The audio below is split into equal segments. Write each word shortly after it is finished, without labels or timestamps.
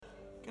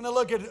We're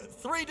going to look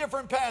at 3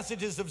 different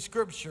passages of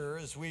Scripture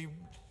as we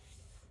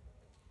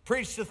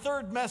preach the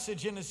 3rd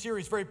message in a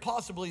series, very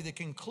possibly the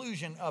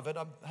conclusion of it.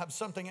 I have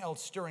something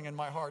else stirring in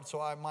my heart, so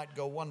I might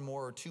go 1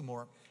 more or 2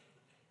 more.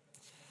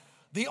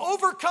 The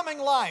overcoming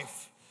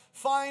life.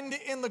 Find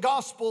in the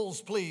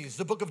Gospels, please,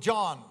 the book of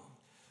John,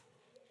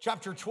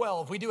 chapter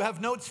 12. We do have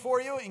notes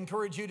for you. I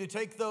encourage you to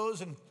take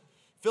those and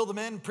fill them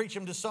in, preach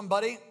them to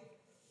somebody,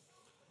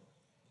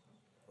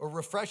 or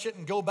refresh it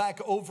and go back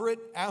over it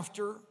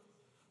after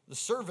the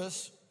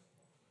service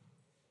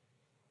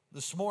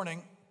this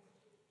morning.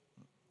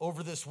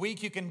 Over this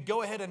week, you can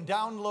go ahead and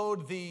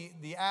download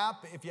the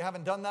app if you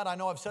haven't done that. I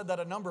know I've said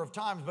that a number of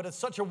times, but it's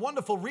such a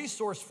wonderful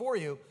resource for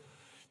you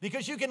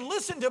because you can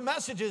listen to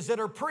messages that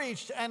are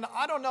preached. And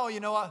I don't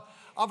know,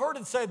 I've heard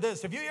it said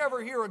this: if you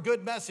ever hear a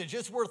good message,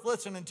 it's worth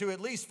listening to at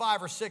least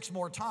 5 or 6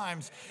 more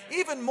times,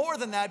 even more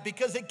than that,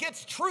 because it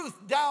gets truth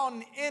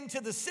down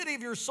into the city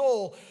of your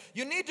soul.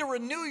 You need to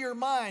renew your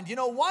mind. New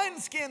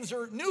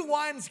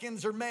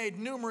wineskins are made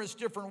numerous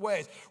different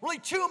ways. Really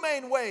 2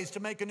 main ways to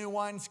make a new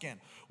wineskin.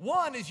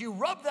 One is you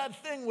rub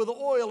that thing with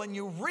oil and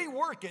you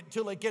rework it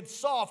till it gets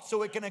soft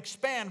so it can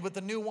expand with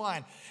the new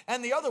wine.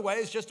 And the other way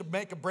is just to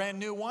make a brand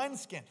new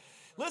wineskin.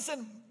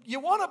 Listen, you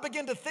want to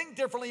begin to think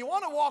differently. You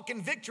want to walk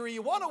in victory.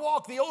 You want to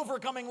walk the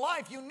overcoming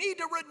life. You need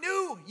to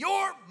renew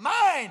your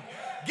mind.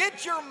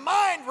 Get your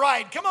mind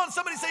right. Come on,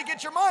 somebody say,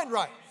 get your mind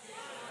right.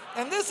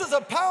 And this is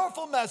a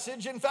powerful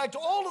message. In fact,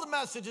 all of the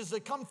messages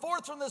that come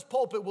forth from this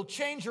pulpit will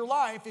change your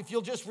life if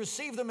you'll just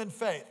receive them in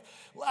faith.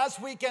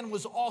 Last weekend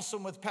was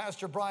awesome with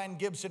Pastor Brian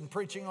Gibson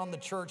preaching on the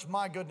church.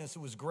 My goodness, it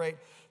was great.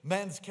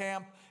 Men's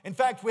camp. In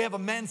fact, we have a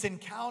men's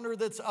encounter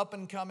that's up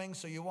and coming,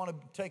 so you want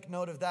to take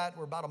note of that.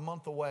 We're about a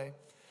month away.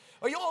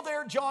 Are you all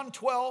there? John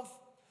 12.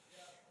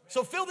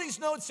 So fill these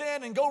notes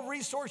in and go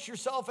resource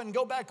yourself and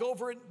go back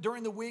over it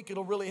during the week.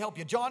 It'll really help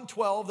you. John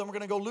 12, then we're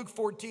going to go Luke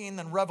 14,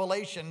 then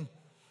Revelation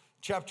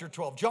chapter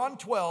 12. John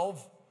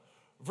 12,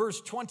 verse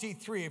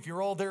 23. If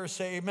you're all there,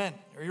 say amen.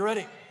 Are you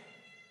ready?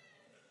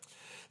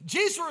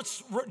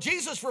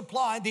 Jesus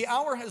replied, "The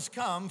hour has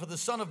come for the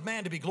Son of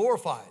Man to be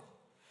glorified.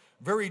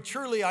 Very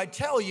truly, I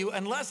tell you,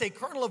 unless a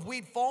kernel of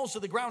wheat falls to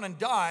the ground and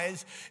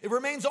dies, it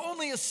remains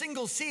only a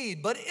single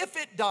seed. But if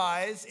it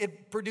dies,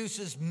 it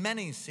produces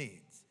many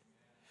seeds.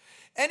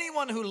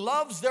 Anyone who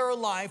loves their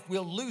life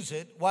will lose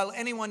it, while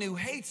anyone who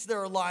hates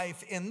their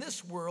life in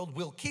this world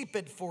will keep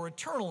it for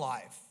eternal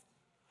life.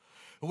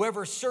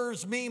 Whoever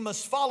serves me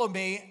must follow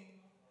me,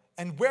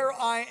 and where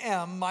I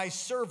am, my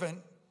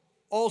servant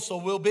also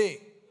will be.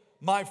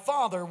 My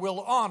Father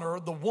will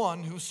honor the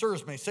one who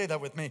serves me." Say that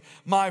with me.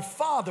 My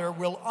Father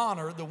will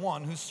honor the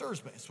one who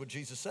serves me. That's what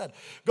Jesus said.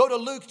 Go to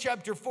Luke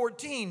chapter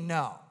 14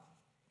 now.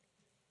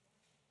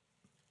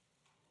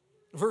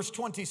 Verse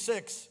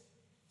 26.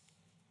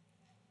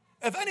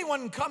 "If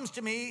anyone comes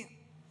to me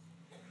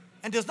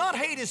and does not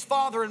hate his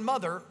father and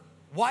mother,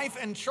 wife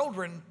and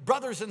children,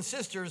 brothers and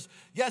sisters,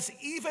 yes,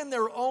 even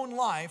their own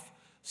life,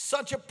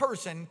 such a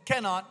person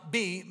cannot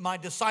be my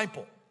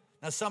disciple."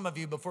 Now, some of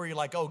you, before you're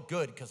like, "Oh,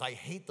 good, because I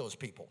hate those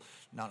people."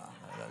 No,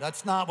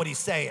 that's not what he's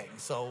saying.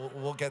 So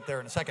we'll get there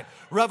in a second.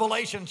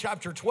 Revelation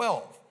chapter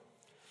 12,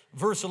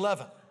 verse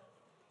 11.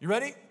 You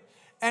ready?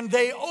 "And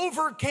they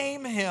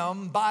overcame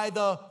him by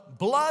the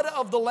blood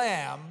of the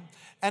Lamb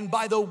and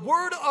by the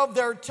word of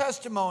their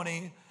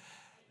testimony,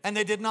 and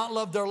they did not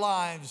love their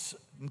lives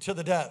unto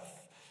the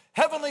death."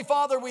 Heavenly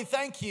Father, we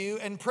thank you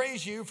and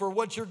praise you for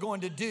what you're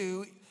going to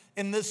do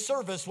in this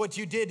service, what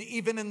you did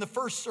even in the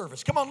first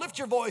service. Come on, lift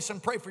your voice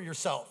and pray for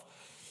yourself.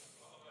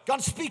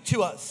 God, speak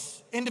to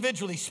us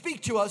individually.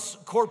 Speak to us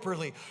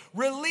corporately.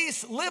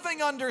 Release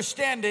living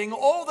understanding,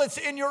 all that's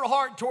in your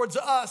heart towards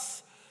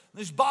us,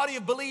 this body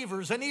of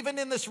believers, and even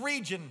in this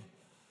region.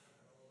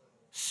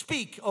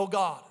 Speak, oh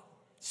God.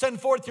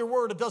 Send forth your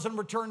word. It doesn't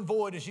return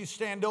void as you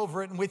stand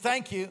over it. And we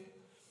thank you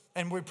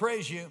and we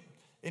praise you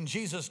in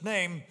Jesus'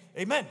 name.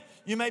 Amen.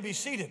 You may be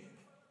seated.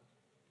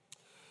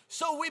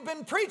 So we've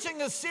been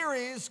preaching a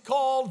series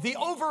called The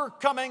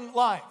Overcoming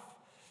Life,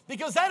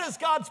 because that is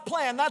God's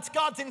plan. That's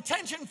God's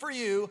intention for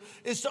you,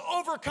 is to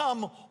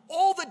overcome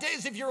all the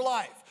days of your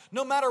life.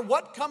 No matter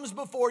what comes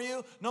before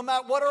you, no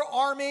matter what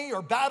army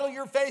or battle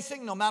you're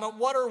facing, no matter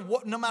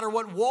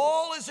what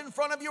wall is in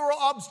front of you or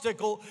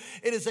obstacle,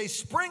 it is a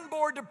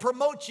springboard to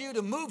promote you,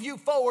 to move you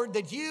forward,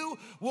 that you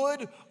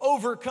would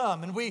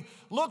overcome. And we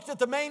looked at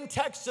the main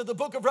text of the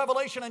book of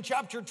Revelation in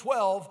chapter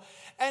 12.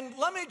 And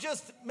let me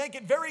just make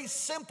it very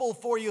simple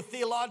for you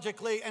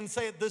theologically and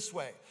say it this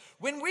way.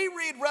 When we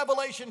read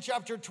Revelation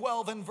chapter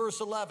 12 and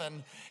verse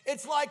 11,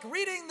 it's like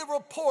reading the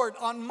report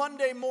on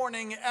Monday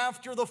morning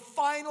after the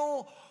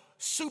final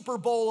Super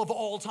Bowl of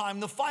all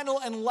time, the final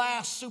and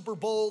last Super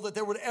Bowl that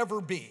there would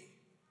ever be.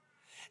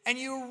 And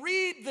you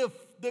read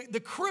the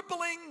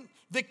crippling,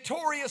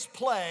 victorious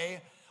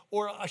play,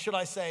 or should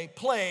I say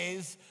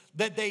plays,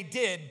 that they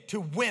did to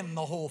win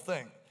the whole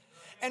thing.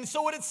 And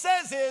so what it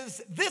says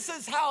is, this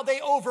is how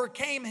they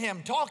overcame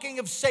him. Talking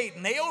of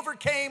Satan, they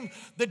overcame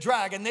the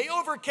dragon. They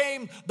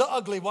overcame the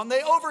ugly one.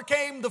 They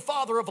overcame the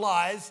father of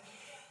lies.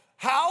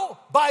 How?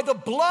 By the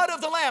blood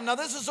of the Lamb. Now,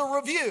 this is a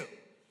review.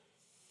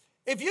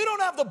 If you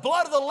don't have the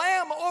blood of the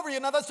Lamb over you,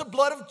 now that's the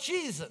blood of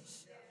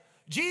Jesus.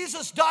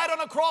 Jesus died on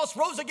a cross,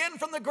 rose again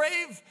from the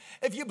grave.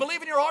 If you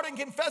believe in your heart and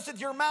confess with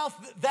your mouth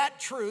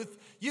that truth,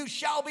 you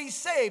shall be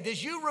saved.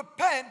 As you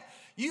repent,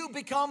 you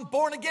become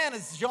born again,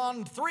 as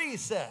John 3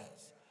 says.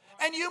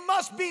 And you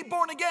must be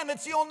born again.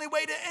 It's the only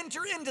way to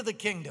enter into the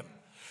kingdom.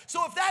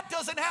 So if that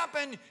doesn't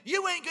happen,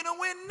 you ain't gonna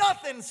win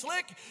nothing,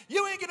 Slick.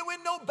 You ain't gonna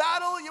win no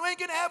battle. You ain't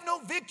gonna have no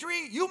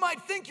victory. You might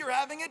think you're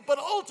having it, but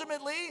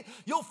ultimately,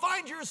 you'll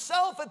find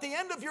yourself at the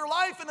end of your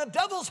life in the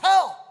devil's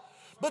hell.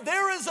 But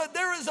there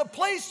is a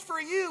place for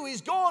you.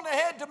 He's going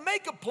ahead to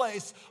make a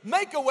place,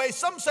 make a way.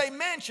 Some say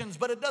mansions,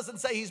 but it doesn't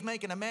say he's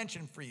making a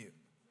mansion for you.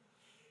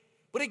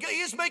 But he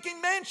is making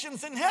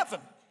mansions in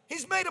heaven.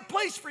 He's made a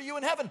place for you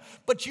in heaven.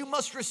 But you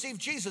must receive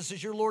Jesus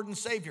as your Lord and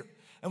Savior.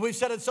 And we've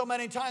said it so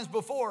many times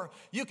before,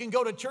 you can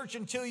go to church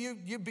until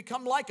you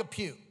become like a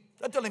pew.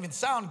 That doesn't even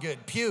sound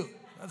good, pew.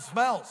 That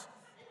smells.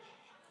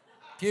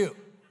 Pew.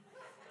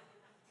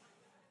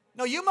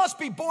 No, you must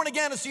be born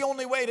again. It's the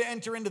only way to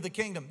enter into the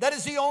kingdom. That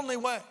is the only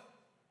way.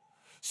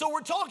 So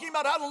we're talking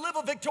about how to live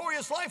a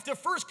victorious life. The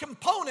first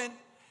component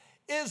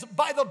is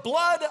by the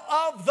blood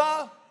of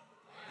the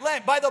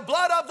Lamb. By the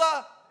blood of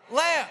the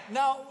Lamb.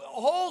 Now,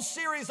 a whole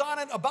series on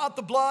it about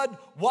the blood.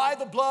 Why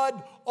the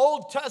blood?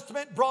 Old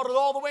Testament brought it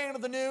all the way into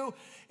the New.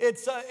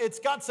 It's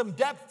got some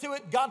depth to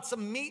it, got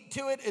some meat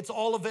to it. It's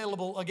all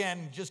available.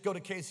 Again, just go to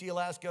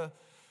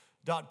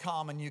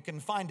KCAlaska.com and you can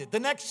find it. The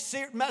next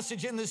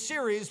message in this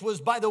series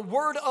was by the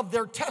word of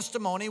their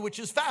testimony, which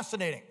is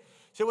fascinating.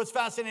 So what's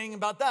fascinating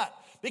about that?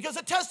 Because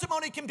a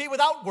testimony can be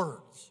without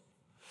words.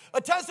 A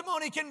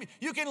testimony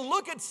you can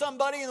look at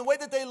somebody and the way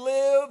that they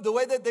live, the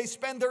way that they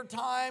spend their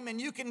time,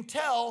 and you can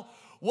tell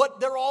what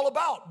they're all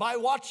about by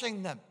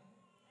watching them.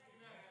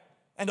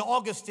 And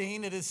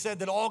Augustine, it is said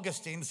that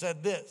Augustine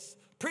said this: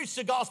 preach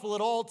the gospel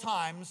at all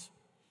times,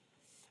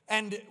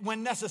 and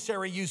when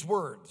necessary, use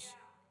words.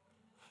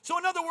 So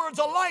in other words,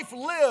 a life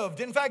lived.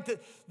 In fact,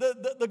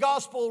 the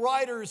gospel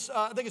writers,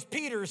 I think it's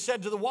Peter,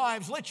 said to the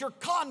wives, let your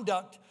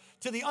conduct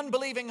to the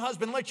unbelieving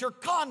husband, let your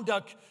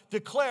conduct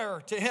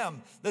declare to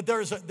him that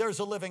there's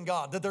a living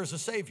God, that there's a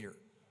Savior.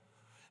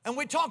 And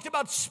we talked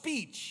about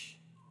speech.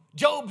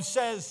 Job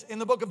says in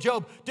the book of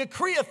Job,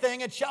 decree a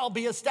thing, it shall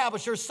be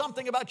established. There's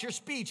something about your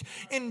speech.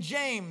 In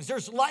James,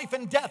 there's life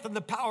and death in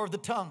the power of the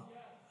tongue.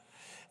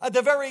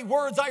 The very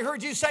words I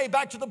heard you say,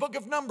 back to the book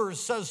of Numbers,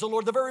 says the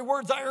Lord, the very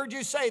words I heard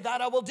you say, that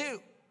I will do.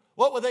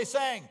 What were they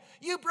saying?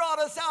 You brought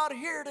us out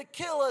here to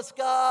kill us,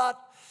 God.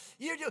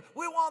 We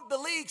want the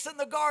leeks and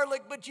the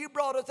garlic, but you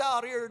brought us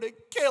out here to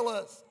kill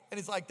us. And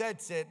he's like,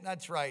 that's it,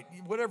 that's right,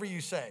 whatever you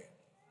say.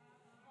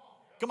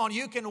 Come on,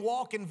 you can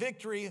walk in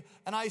victory.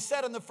 And I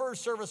said in the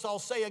first service, I'll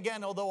say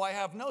again, although I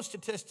have no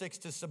statistics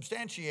to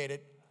substantiate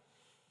it,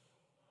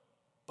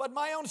 but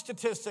my own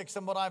statistics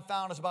and what I've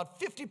found is about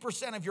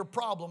 50% of your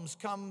problems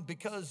come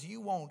because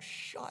you won't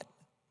shut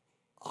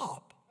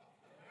up.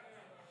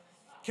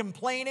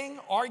 Complaining,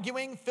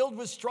 arguing, filled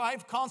with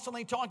strife,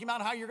 constantly talking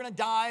about how you're going to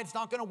die, it's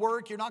not going to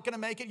work, you're not going to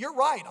make it. You're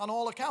right on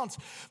all accounts.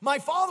 My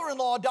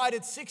father-in-law died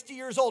at 60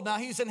 years old. Now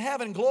he's in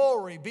heaven.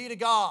 Glory be to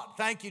God.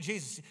 Thank you,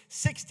 Jesus.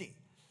 60.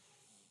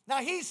 Now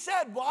he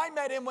said, well, I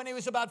met him when he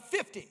was about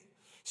 50.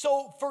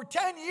 So for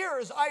 10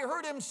 years, I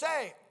heard him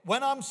say,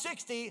 when I'm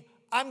 60,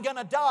 I'm going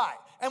to die.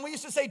 And we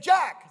used to say,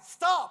 Jack,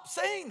 stop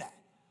saying that.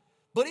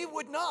 But he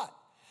would not.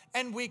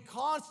 And we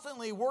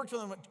constantly worked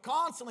with him,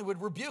 constantly would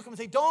rebuke him and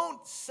say,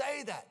 don't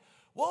say that.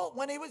 Well,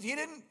 when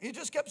he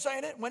just kept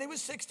saying it. When he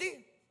was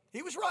 60,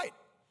 he was right.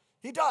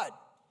 He died.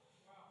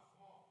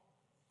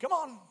 Come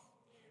on.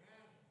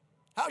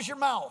 How's your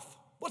mouth?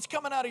 What's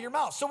coming out of your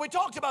mouth? So we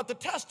talked about the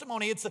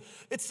testimony. It's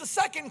the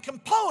second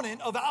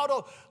component of how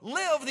to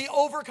live the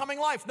overcoming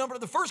life.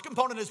 The first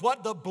component is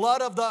what? The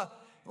blood of the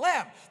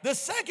Lamb. The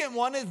second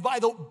one is by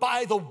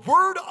the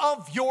word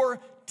of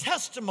your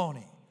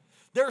testimony.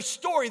 Their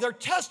story, their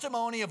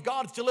testimony of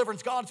God's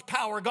deliverance, God's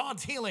power,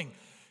 God's healing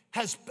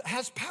has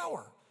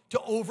power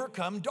to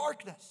overcome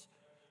darkness.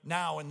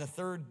 Now, in the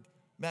third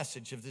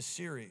message of this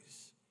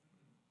series,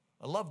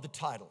 I love the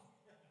title.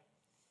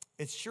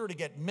 It's sure to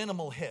get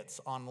minimal hits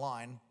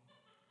online.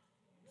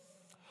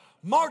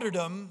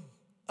 Martyrdom,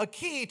 a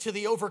key to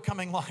the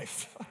overcoming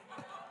life.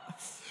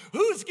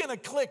 Who's going to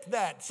click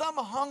that? Some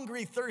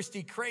hungry,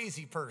 thirsty,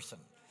 crazy person.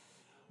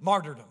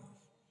 Martyrdom.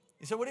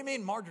 You say, what do you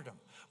mean martyrdom?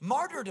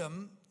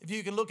 Martyrdom, if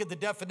you can look at the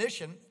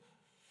definition,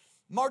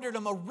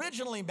 martyrdom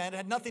originally meant, it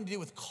had nothing to do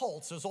with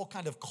cults. There's all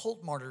kind of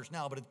cult martyrs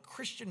now, but a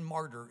Christian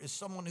martyr is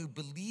someone who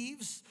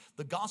believes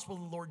the gospel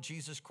of the Lord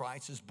Jesus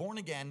Christ, is born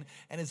again,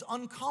 and is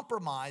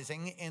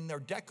uncompromising in their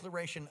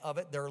declaration of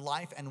it, their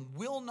life, and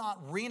will not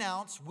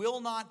renounce,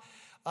 will not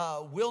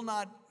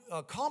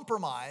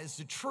compromise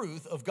the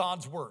truth of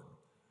God's word.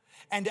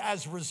 And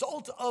as a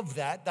result of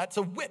that, that's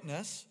a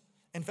witness.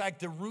 In fact,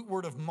 the root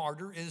word of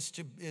martyr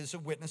is a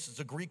witness. It's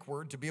a Greek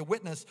word, to be a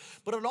witness.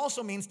 But it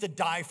also means to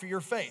die for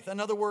your faith. In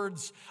other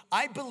words,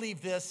 I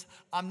believe this.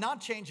 I'm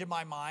not changing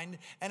my mind.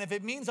 And if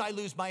it means I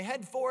lose my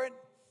head for it,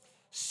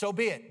 so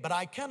be it. But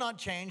I cannot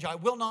change. I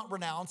will not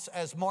renounce,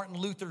 as Martin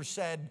Luther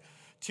said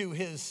to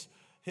his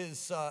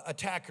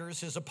attackers,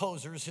 his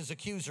opposers, his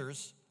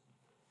accusers.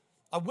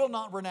 I will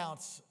not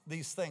renounce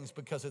these things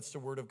because it's the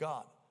word of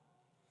God.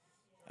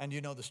 And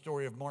you know the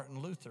story of Martin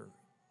Luther.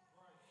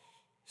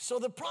 So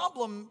the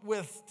problem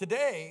with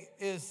today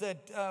is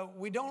that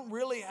we don't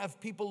really have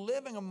people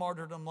living a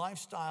martyrdom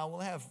lifestyle.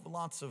 We'll have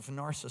lots of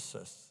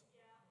narcissists.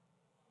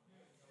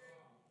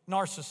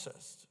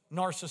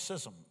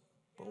 Narcissism.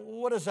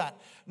 What is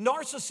that?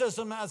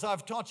 Narcissism, as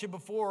I've taught you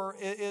before,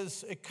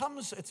 it's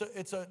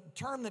a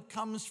term that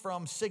comes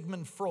from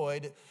Sigmund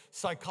Freud,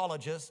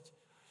 psychologist.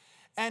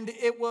 And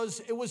it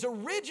was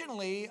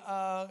originally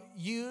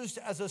used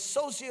as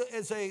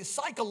a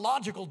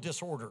psychological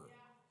disorder.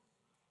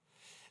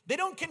 They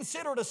don't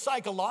consider it a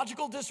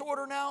psychological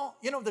disorder now.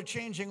 You know, they're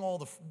changing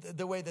all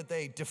the way that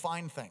they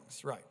define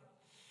things, right?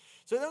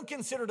 So they don't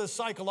consider it a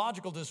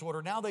psychological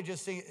disorder. Now they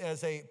just see it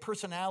as a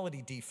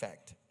personality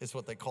defect, is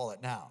what they call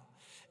it now.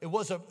 It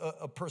was a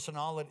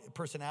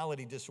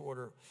personality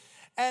disorder.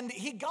 And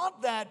he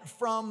got that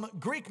from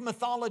Greek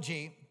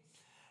mythology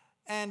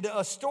and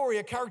a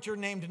character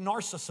named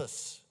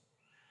Narcissus.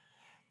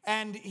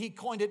 And he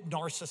coined it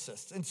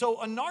narcissist. And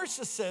so a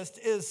narcissist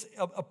is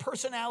a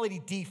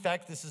personality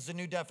defect, this is a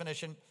new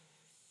definition,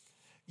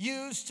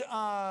 used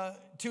to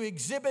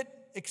exhibit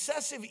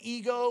excessive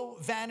ego,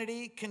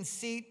 vanity,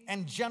 conceit,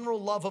 and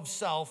general love of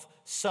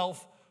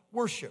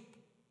self-worship.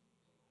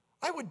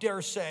 I would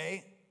dare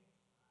say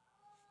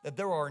that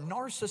there are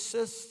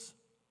narcissists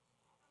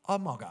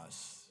among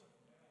us.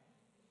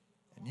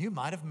 And you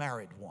might have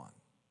married one.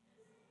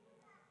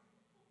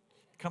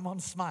 Come on,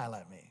 smile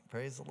at me.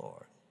 Praise the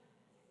Lord.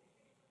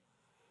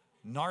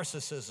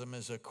 Narcissism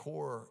is a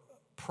core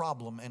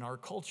problem in our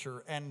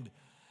culture. And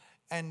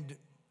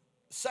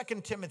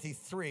 2 Timothy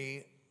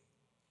 3,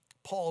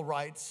 Paul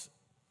writes,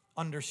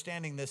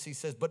 understanding this, he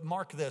says, but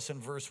mark this in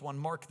verse 1,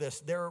 mark this,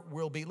 there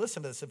will be,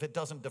 listen to this, if it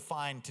doesn't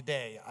define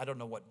today, I don't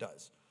know what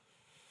does.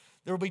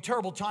 There will be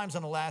terrible times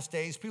in the last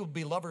days. People will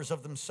be lovers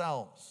of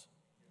themselves,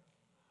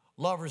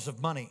 lovers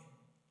of money,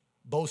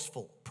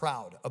 boastful,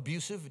 proud,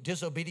 abusive,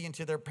 disobedient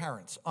to their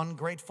parents,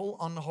 ungrateful,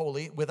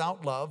 unholy,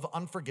 without love,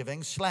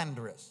 unforgiving,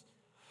 slanderous,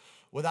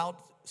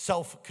 without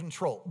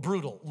self-control,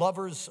 brutal,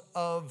 lovers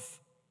of,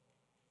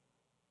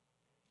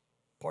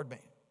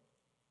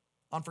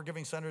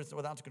 unforgiving, slanderous,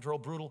 without control,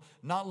 brutal,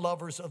 not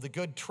lovers of the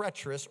good,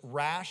 treacherous,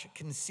 rash,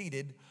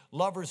 conceited,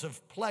 lovers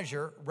of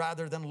pleasure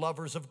rather than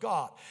lovers of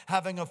God,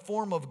 having a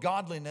form of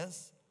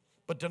godliness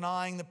but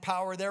denying the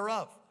power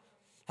thereof.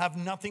 Have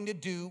nothing to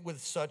do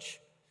with such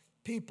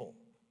people.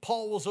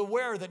 Paul was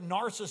aware that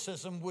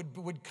narcissism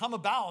would come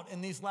about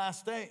in these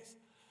last days.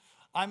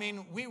 I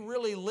mean, we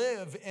really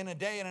live in a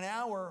day and an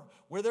hour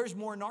where there's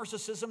more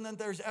narcissism than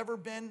there's ever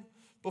been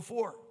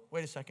before.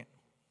 Wait a second.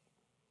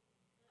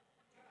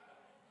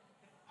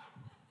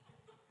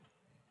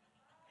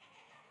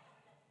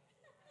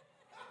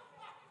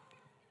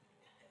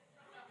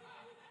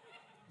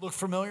 Look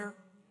familiar?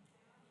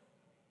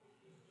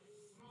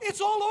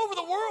 It's all over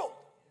the world.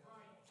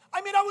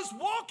 I mean, I was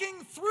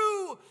walking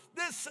through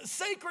this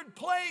sacred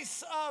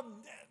place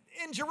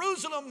in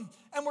Jerusalem,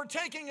 and we're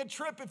taking a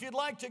trip. If you'd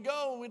like to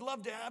go, we'd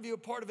love to have you a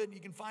part of it. You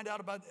can find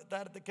out about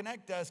that at the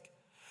Connect desk.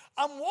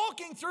 I'm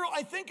walking through,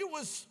 I think it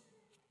was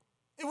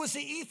the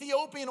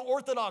Ethiopian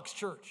Orthodox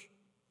Church.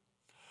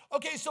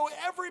 Okay, so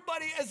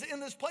everybody as in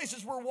this place,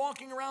 as we're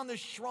walking around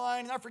this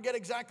shrine, and I forget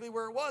exactly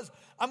where it was.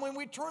 I mean,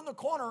 we turned the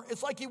corner,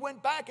 it's like he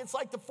went back, it's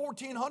like the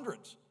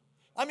 1400s.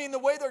 I mean, the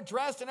way they're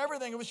dressed and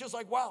everything, it was just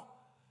like, wow.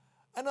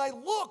 And I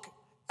look,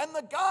 and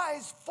the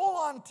guy's full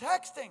on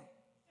texting.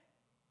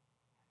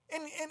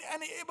 And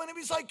it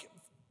was like,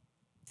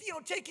 you know,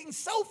 taking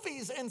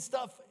selfies and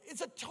stuff.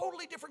 It's a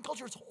totally different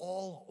culture. It's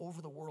all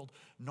over the world.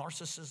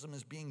 Narcissism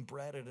is being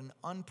bred at an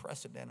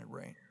unprecedented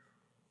rate.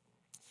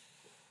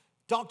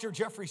 Dr.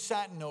 Jeffrey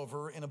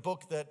Satinover, in a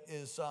book that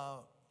is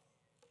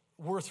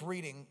worth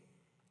reading,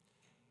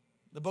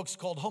 the book's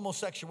called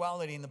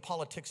Homosexuality and the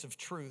Politics of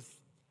Truth.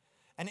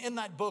 And in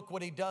that book,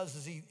 what he does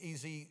is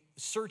he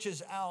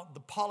searches out the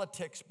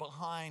politics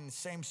behind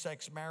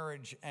same-sex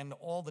marriage and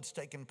all that's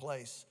taken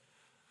place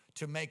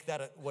to make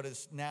that what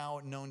is now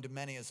known to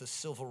many as a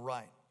civil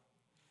right.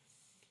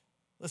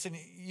 Listen,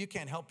 you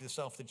can't help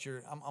yourself that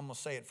I'm going to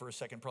say it for a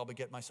second, probably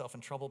get myself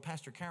in trouble.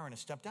 Pastor Karen has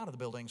stepped out of the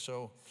building,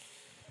 so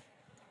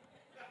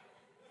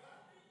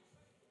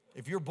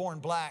if you're born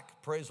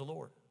black, praise the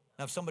Lord.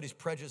 Now, if somebody's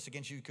prejudiced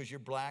against you because you're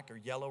black or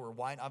yellow or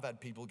white, I've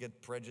had people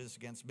get prejudiced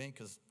against me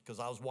because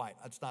I was white.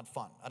 That's not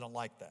fun. I don't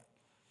like that.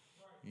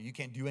 You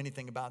can't do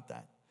anything about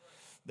that.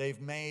 They've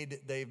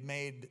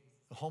made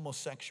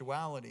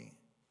homosexuality,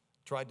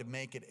 tried to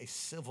make it a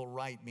civil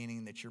right,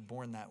 meaning that you're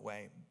born that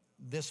way.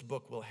 This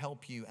book will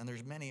help you, and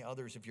there's many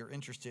others if you're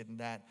interested in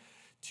that,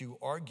 to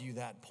argue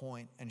that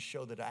point and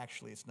show that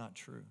actually it's not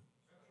true.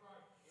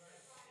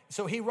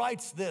 So he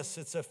writes this,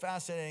 it's a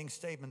fascinating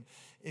statement.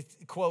 It's,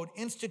 quote,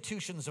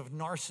 institutions of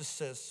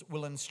narcissists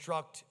will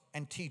instruct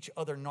and teach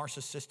other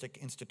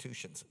narcissistic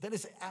institutions. That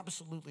is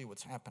absolutely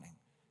what's happening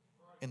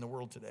in the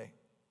world today.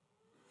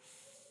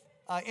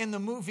 in the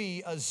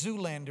movie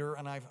Zoolander,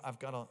 and I've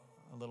got a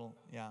little,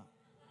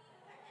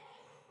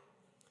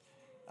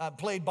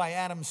 played by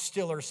Adam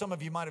Stiller. Some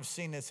of you might have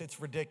seen this. It's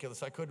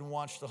ridiculous. I couldn't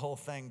watch the whole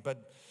thing,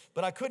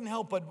 but I couldn't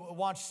help but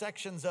watch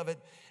sections of it.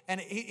 And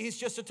he's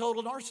just a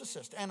total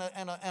narcissist and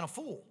a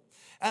fool.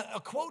 A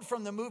quote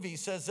from the movie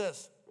says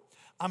this: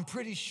 "I'm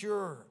pretty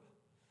sure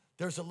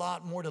there's a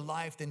lot more to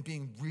life than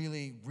being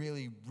really,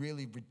 really,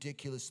 really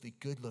ridiculously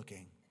good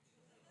looking.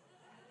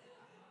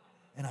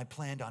 And I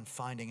planned on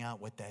finding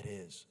out what that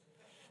is."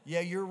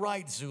 Yeah, you're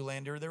right,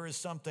 Zoolander. There is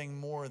something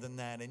more than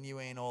that, and you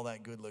ain't all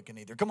that good looking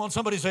either. Come on,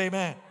 somebody say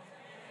amen.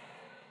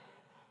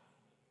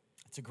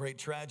 It's a great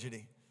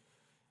tragedy,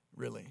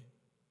 really.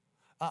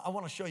 I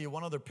want to show you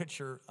one other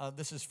picture.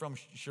 This is from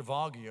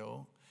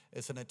Caravaggio.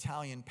 It's an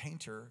Italian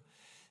painter.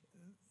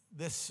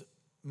 This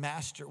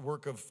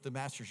work of the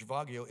master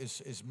Caravaggio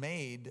is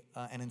made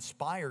and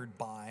inspired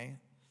by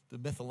the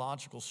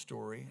mythological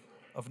story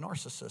of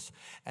Narcissus.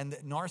 And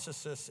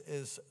Narcissus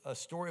is a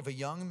story of a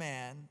young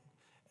man.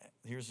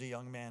 Here's a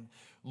young man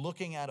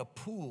looking at a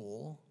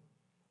pool.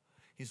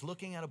 He's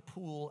looking at a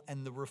pool,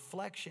 and the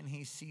reflection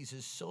he sees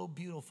is so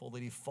beautiful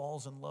that he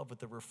falls in love with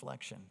the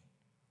reflection.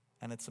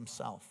 And it's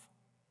himself.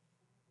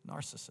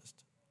 Narcissist.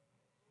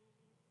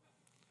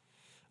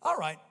 All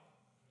right,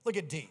 look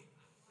at D.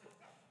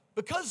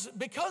 Because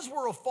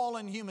we're a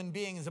fallen human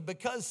beings, and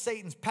because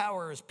Satan's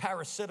power is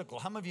parasitical.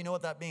 How many of you know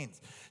what that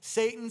means?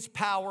 Satan's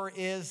power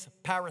is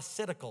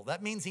parasitical.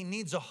 That means he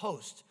needs a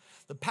host.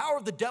 The power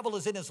of the devil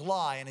is in his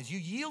lie, and as you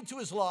yield to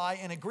his lie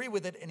and agree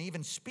with it and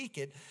even speak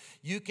it,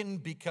 you can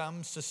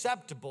become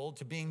susceptible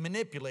to being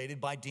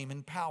manipulated by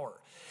demon power.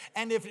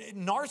 And if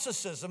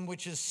narcissism,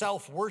 which is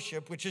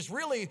self-worship, which is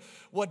really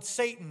what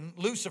Satan,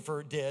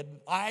 Lucifer, did,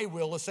 I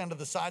will ascend to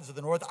the sides of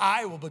the north,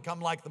 I will become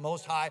like the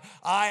Most High,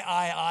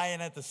 I,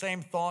 and at the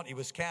same thought, he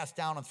was cast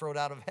down and thrown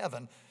out of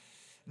heaven.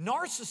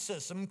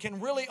 Narcissism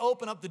can really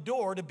open up the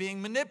door to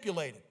being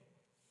manipulated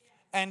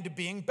and to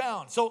being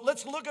bound. So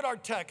let's look at our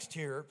text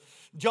here.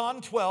 John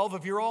 12,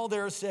 if you're all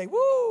there, say,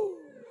 woo!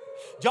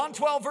 John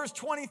 12, verse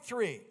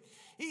 23.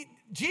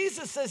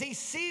 Jesus says he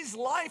sees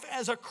life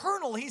as a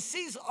kernel. He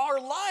sees our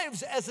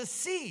lives as a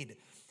seed.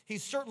 He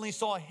certainly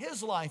saw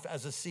his life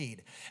as a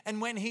seed.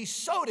 And when he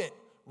sowed it,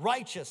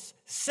 righteous,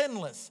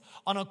 sinless,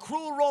 on a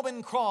cruel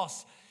Roman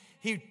cross,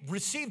 he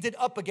received it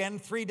up again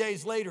 3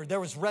 days later. There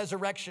was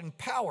resurrection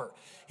power.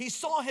 He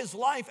saw his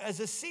life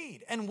as a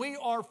seed, and we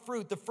are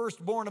fruit, the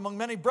firstborn among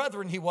many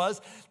brethren he was.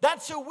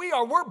 That's who we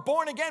are. We're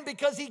born again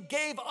because he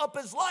gave up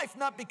his life,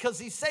 not because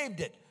he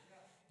saved it.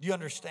 Do you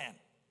understand?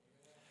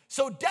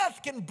 So death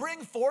can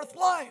bring forth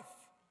life.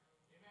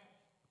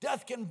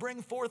 Death can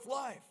bring forth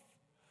life.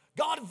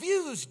 God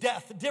views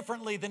death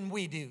differently than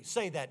we do.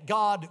 Say that.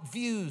 God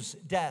views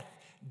death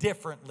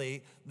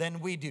differently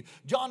than we do.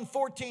 John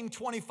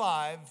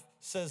 14:25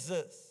 says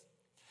this: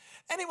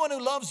 "Anyone who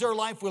loves their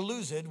life will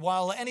lose it,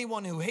 while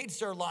anyone who hates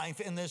their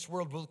life in this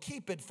world will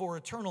keep it for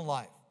eternal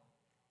life."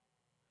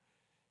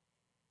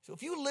 So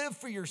if you live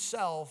for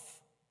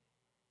yourself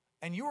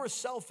and you are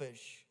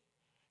selfish,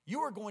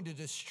 you are going to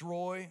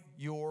destroy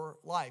your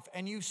life.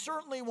 And you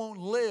certainly won't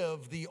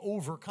live the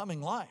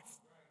overcoming life.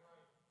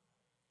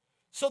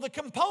 So the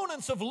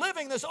components of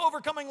living this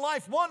overcoming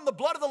life: 1, the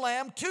blood of the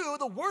Lamb; 2,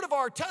 the word of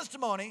our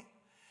testimony;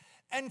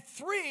 and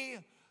 3,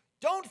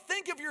 don't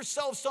think of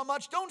yourself so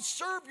much, don't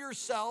serve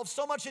yourself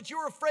so much that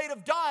you're afraid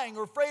of dying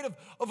or afraid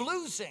of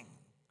losing.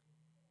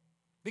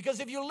 Because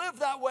if you live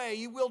that way,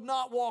 you will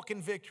not walk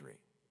in victory.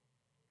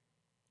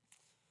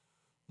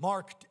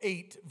 Mark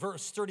 8,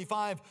 verse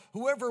 35,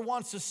 "Whoever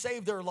wants to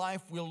save their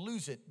life will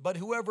lose it, but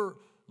whoever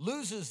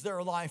loses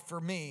their life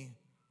for me,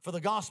 for the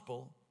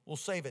gospel, will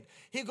save it."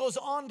 He goes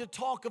on to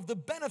talk of the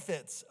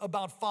benefits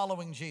about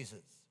following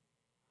Jesus.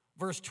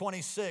 Verse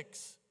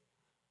 26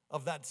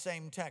 of that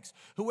same text: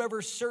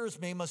 "Whoever serves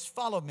me must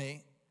follow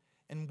me,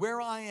 and where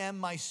I am,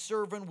 my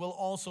servant will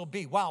also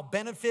be." Wow,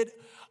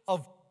 benefit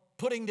of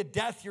putting to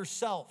death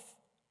yourself.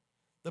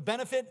 The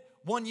benefit,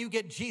 one, you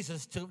get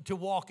Jesus to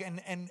walk and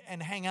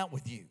hang out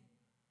with you.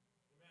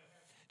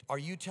 Are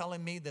you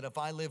telling me that if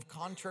I live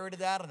contrary to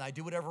that and I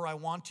do whatever I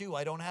want to,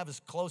 I don't have as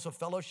close a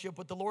fellowship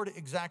with the Lord?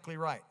 Exactly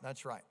right.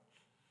 That's right.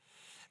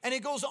 And he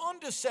goes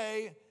on to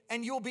say,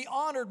 "And you'll be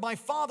honored. My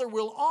Father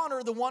will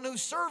honor the one who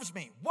serves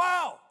me."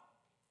 Wow.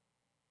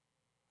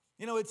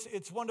 You know,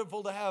 it's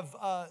wonderful to have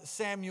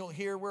Samuel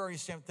here. Where are you,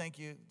 Sam? Thank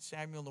you,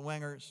 Samuel the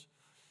Wengers.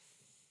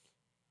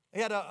 He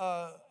had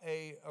a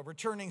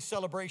returning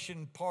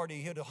celebration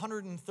party. He had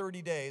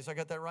 130 days. I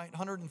got that right?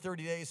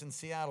 130 days in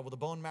Seattle with a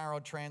bone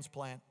marrow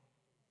transplant,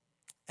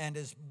 and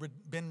has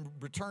been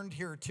returned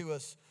here to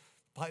us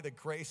by the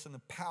grace and the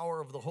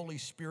power of the Holy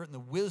Spirit and the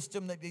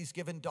wisdom that he's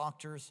given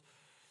doctors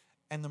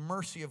and the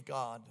mercy of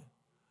God,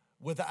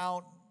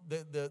 without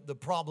the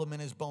problem in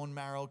his bone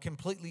marrow,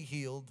 completely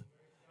healed.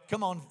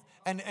 Come on.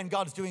 And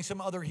God's doing some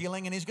other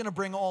healing, and he's going to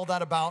bring all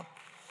that about.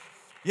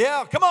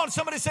 Yeah, come on,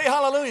 somebody say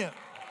hallelujah.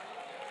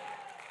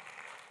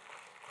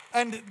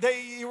 And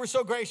you were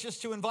so gracious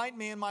to invite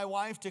me and my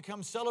wife to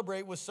come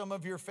celebrate with some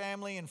of your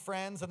family and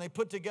friends. And they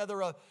put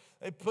together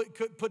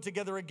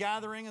a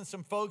gathering and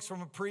some folks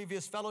from a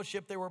previous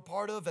fellowship they were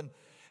part of.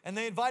 And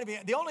they invited me.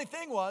 The only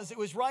thing was, it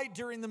was right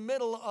during the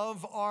middle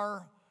of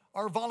our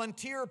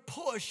volunteer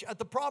push at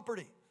the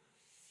property.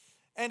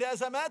 And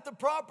as I'm at the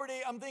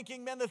property, I'm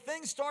thinking, man, the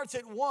thing starts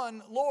at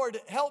 1. Lord,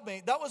 help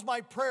me. That was my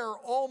prayer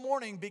all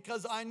morning,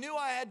 because I knew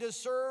I had to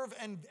serve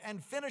and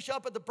finish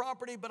up at the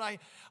property, but I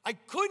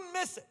couldn't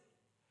miss it.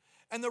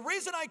 And the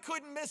reason I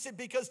couldn't miss it,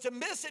 because to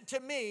miss it to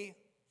me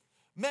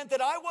meant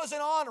that I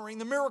wasn't honoring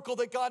the miracle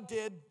that God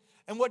did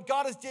and what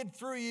God has did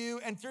through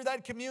you and through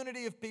that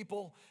community of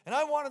people. And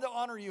I wanted to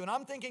honor you. And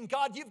I'm thinking,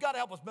 God, you've got to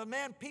help us. But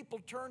man, people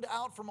turned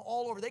out from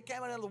all over. They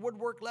came out of the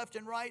woodwork left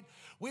and right.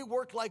 We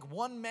worked like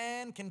one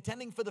man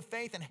contending for the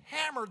faith and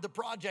hammered the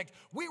project.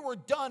 We were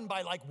done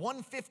by like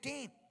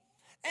 1:15.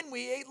 And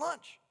we ate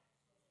lunch.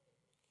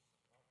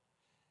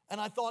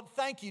 And I thought,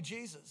 thank you,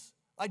 Jesus.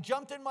 I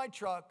jumped in my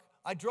truck.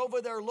 I drove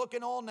over there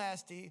looking all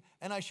nasty,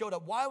 and I showed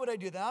up. Why would I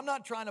do that? I'm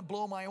not trying to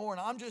blow my horn.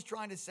 I'm just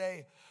trying to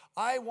say,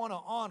 I want to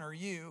honor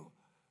you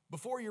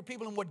before your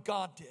people and what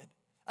God did.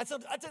 That's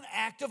an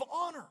act of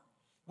honor.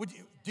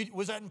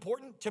 Was that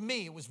important? To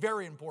me, it was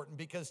very important,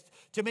 because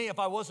to me, if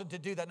I wasn't to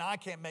do that, now I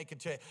can't make it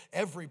to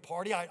every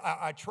party.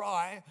 I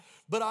try,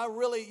 but I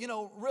really,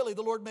 really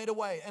the Lord made a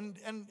way. And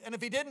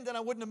if he didn't, then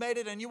I wouldn't have made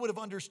it, and you would have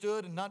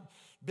understood and not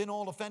been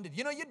all offended.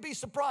 You'd be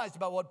surprised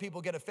about what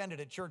people get offended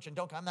at church and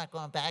don't. I'm not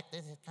going back.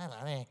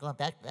 I ain't going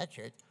back to that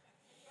church.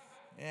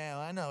 Yeah,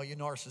 I know, you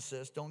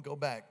narcissist. Don't go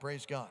back.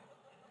 Praise God.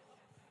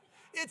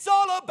 It's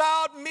all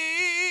about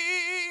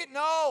me.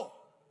 No,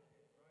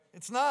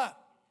 it's not.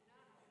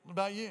 What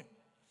about you?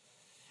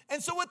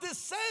 And so what this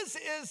says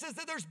is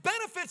that there's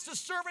benefits to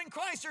serving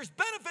Christ. There's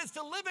benefits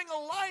to living a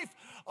life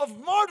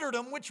of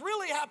martyrdom, which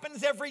really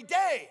happens every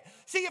day.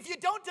 See, if you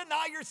don't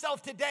deny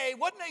yourself today,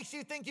 what makes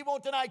you think you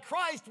won't deny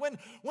Christ when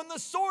the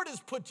sword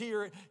is put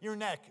to your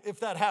neck,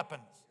 if that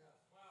happens?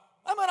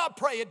 I might not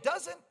pray it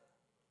doesn't.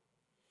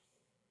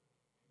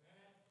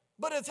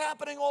 But it's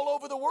happening all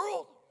over the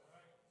world.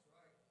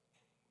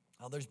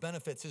 Now, there's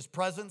benefits, his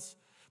presence,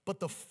 but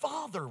the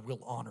Father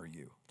will honor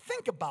you.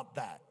 Think about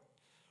that.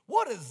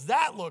 What does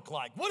that look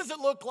like? What does it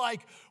look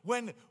like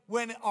when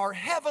our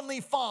Heavenly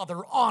Father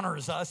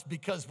honors us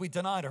because we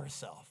denied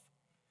ourselves?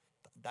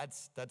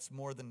 That's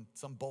more than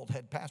some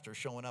bald-head pastor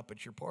showing up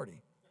at your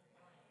party.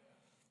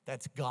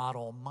 That's God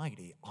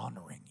Almighty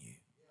honoring you.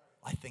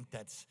 I think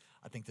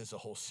there's a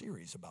whole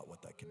series about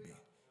what that can be.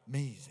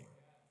 Amazing.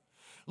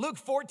 Luke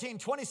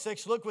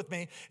 14:26, look with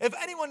me. If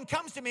anyone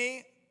comes to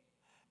me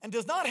and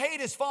does not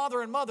hate his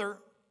father and mother,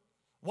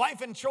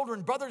 wife and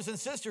children, brothers and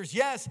sisters,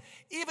 yes,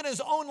 even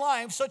his own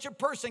life, such a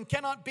person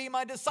cannot be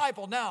my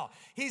disciple. Now,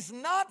 he's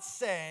not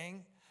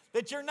saying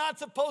that you're not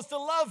supposed to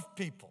love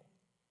people.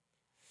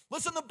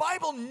 Listen, the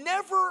Bible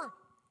never,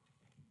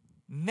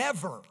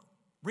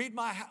 read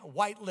my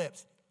white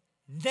lips,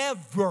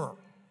 never,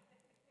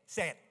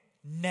 say it,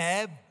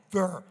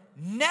 never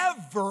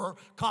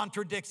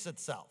contradicts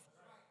itself.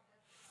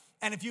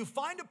 And if you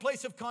find a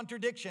place of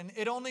contradiction,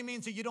 it only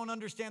means that you don't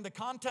understand the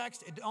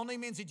context. It only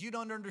means that you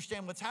don't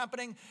understand what's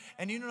happening,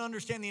 and you don't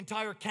understand the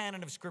entire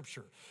canon of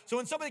Scripture. So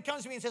when somebody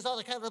comes to me and says,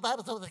 the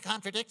Bible doesn't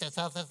contradict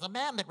itself, it's the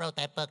man that wrote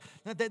that book.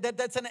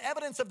 That's an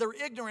evidence of their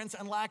ignorance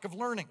and lack of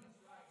learning.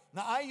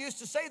 Now, I used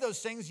to say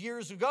those things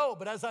years ago,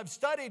 but as I've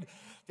studied,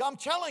 I'm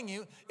telling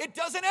you, it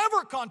doesn't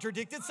ever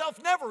contradict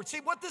itself, never.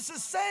 See, what this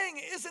is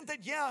saying isn't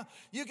that,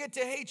 you get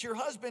to hate your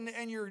husband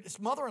and your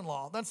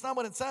mother-in-law. That's not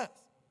what it says.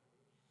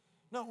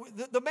 No,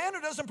 the man who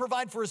doesn't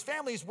provide for his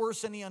family is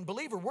worse than the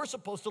unbeliever. We're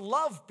supposed to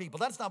love people.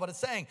 That's not what it's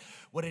saying.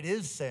 What it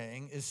is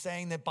saying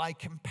that by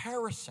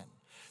comparison,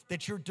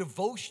 that your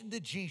devotion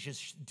to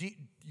Jesus,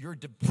 your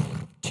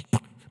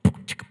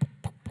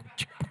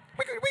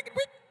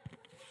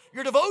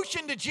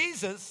devotion to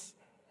Jesus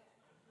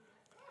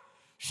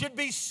should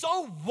be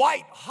so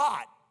white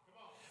hot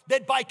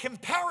that by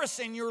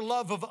comparison, your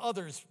love of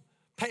others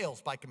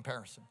pales by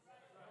comparison.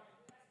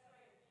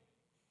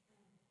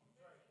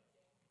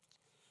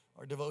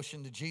 Our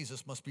devotion to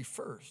Jesus must be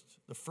first,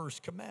 the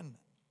first commandment.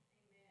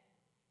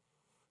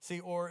 See,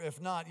 or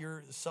if not,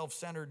 your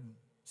self-centered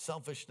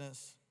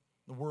selfishness,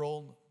 the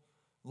world,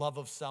 love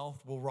of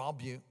self will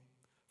rob you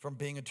from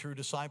being a true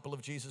disciple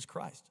of Jesus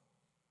Christ.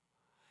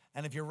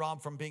 And if you're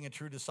robbed from being a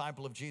true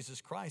disciple of Jesus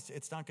Christ,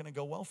 it's not going to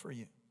go well for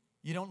you.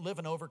 You don't live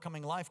an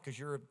overcoming life because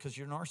you're a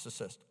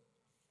narcissist.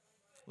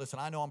 Listen,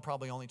 I know I'm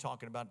probably only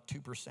talking about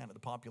 2% of the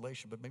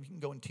population, but maybe you can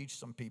go and teach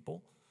some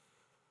people,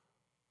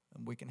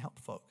 and we can help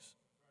folks.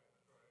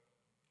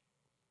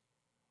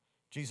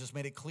 Jesus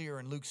made it clear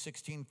in Luke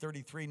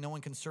 16:33, no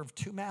one can serve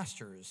two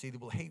masters. Either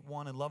will hate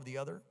one and love the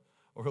other,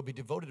 or he'll be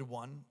devoted to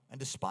one and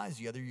despise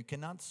the other. You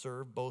cannot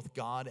serve both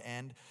God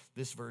and,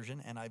 this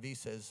version, NIV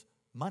says,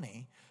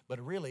 money, but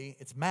really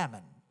it's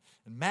mammon.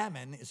 And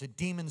mammon is a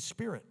demon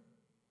spirit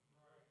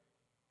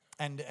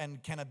and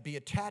can be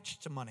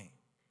attached to money.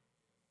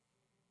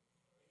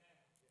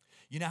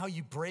 You know how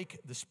you break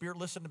the spirit?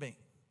 Listen to me.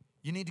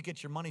 You need to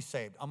get your money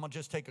saved. I'm going to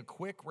just take a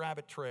quick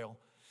rabbit trail.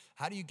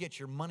 How do you get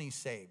your money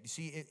saved? You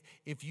see,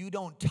 if you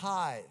don't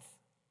tithe,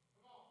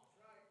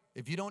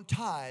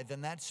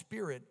 then that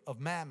spirit of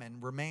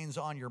mammon remains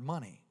on your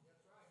money.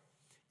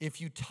 If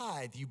you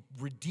tithe, you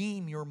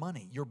redeem your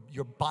money.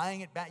 You're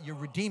buying it back. You're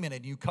redeeming it,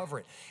 and you cover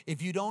it.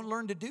 If you don't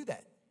learn to do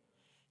that,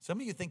 some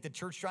of you think the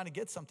church trying to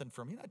get something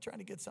from you. Not trying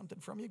to get something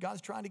from you.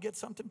 God's trying to get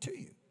something to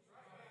you.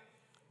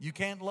 You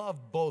can't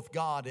love both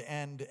God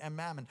and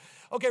mammon.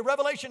 Okay,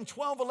 Revelation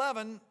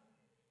 12:11.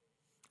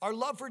 Our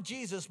love for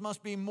Jesus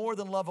must be more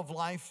than love of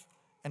life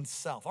and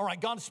self. All right,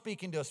 God is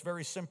speaking to us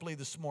very simply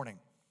this morning.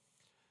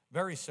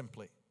 Very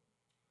simply.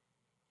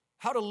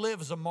 How to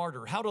live as a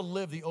martyr. How to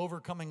live the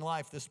overcoming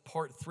life. This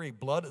part 3.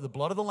 The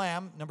blood of the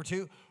Lamb. Number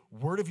 2,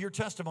 word of your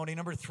testimony.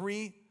 Number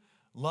 3,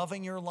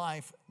 loving your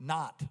life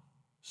not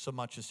so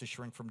much as to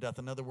shrink from death.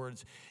 In other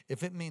words,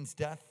 if it means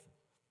death,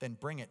 then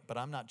bring it. But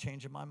I'm not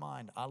changing my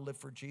mind. I live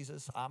for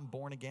Jesus. I'm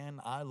born again.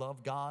 I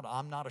love God.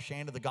 I'm not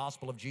ashamed of the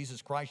gospel of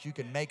Jesus Christ. You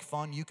can make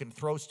fun. You can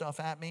throw stuff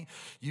at me.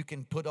 You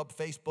can put up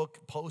Facebook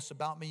posts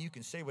about me. You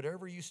can say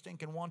whatever you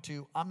stinking want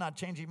to. I'm not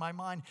changing my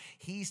mind.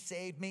 He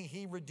saved me.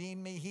 He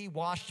redeemed me. He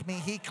washed me.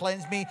 He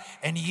cleansed me.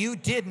 And you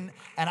didn't.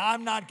 And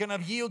I'm not going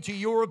to yield to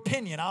your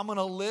opinion. I'm going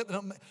to live.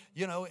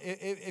 You know,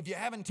 if you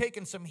haven't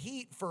taken some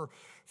heat for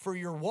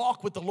your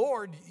walk with the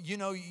Lord, you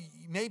know,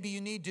 maybe you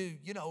need to,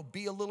 you know,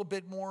 be a little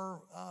bit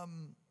more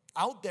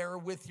out there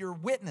with your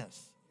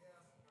witness.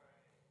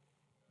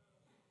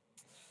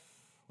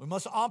 We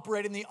must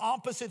operate in the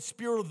opposite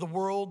spirit of the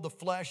world, the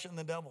flesh, and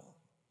the devil.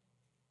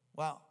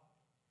 Wow.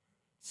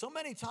 So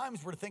many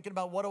times we're thinking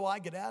about, what do I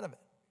get out of it?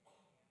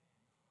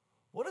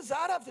 What does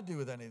that have to do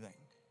with anything?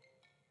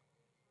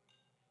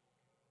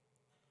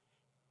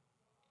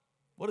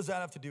 What does that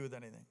have to do with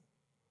anything?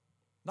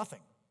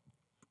 Nothing.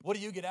 What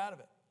do you get out of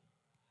it?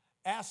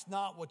 Ask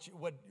not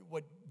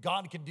what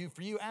God can do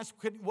for you. Ask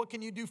what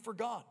can you do for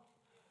God.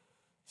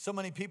 So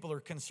many people are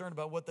concerned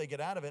about what they get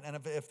out of it, and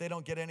if they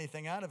don't get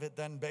anything out of it,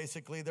 then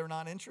basically they're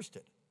not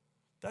interested.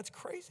 That's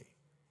crazy.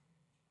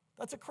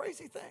 That's a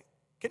crazy thing.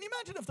 Can you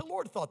imagine if the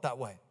Lord thought that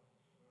way?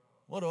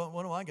 What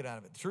do I get out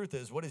of it? The truth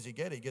is, what does he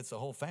get? He gets the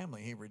whole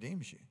family. He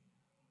redeems you.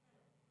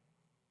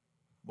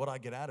 What I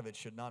get out of it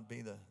should not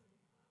be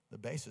the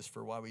basis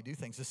for why we do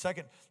things. The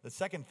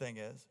second thing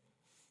is,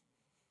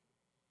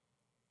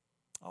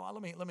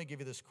 let me give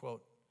you this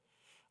quote.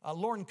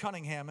 Loren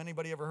Cunningham.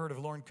 Anybody ever heard of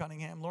Loren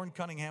Cunningham? Loren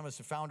Cunningham is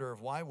the founder of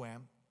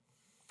YWAM.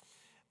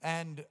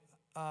 And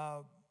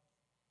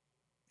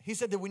he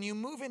said that when you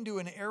move into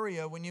an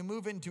area, when you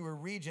move into a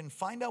region,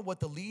 find out what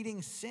the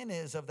leading sin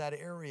is of that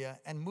area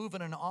and move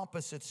in an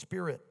opposite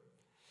spirit.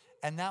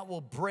 And that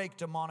will break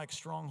demonic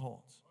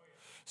strongholds.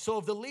 So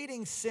if the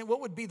leading sin,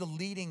 what would be the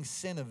leading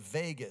sin of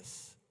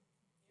Vegas?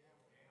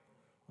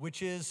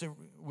 Which is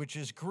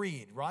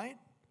greed, right?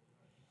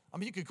 I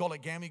mean, you could call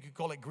it gambling, you could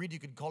call it greed, you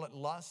could call it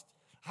lust.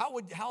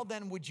 How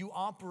then would you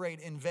operate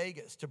in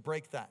Vegas to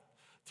break that?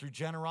 Through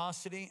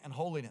generosity and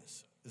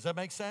holiness. Does that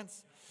make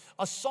sense?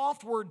 A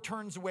soft word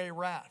turns away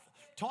wrath.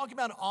 Talking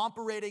about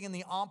operating in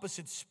the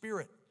opposite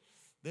spirit.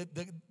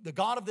 The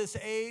God of this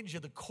age,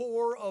 the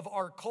core of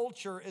our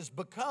culture, has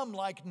become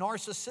like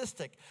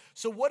narcissistic.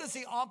 So what is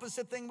the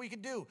opposite thing we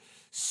could do?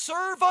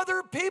 Serve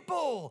other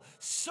people.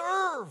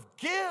 Serve,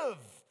 give.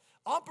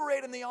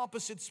 Operate in the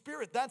opposite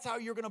spirit. That's how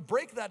you're going to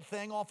break that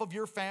thing off of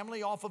your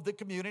family, off of the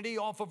community,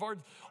 off of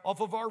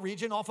our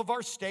region, off of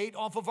our state,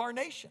 off of our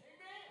nation.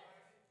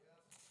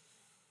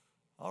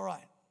 All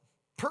right.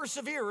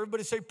 Persevere.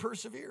 Everybody say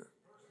persevere.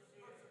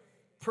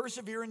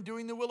 Persevere in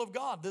doing the will of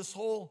God.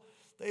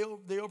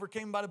 They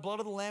overcame by the blood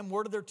of the Lamb,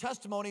 word of their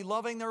testimony,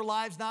 loving their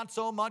lives not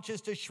so much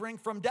as to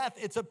shrink from death.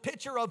 It's a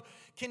picture of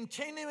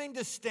continuing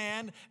to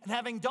stand, and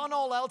having done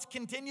all else,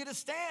 continue to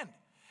stand.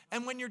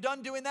 And when you're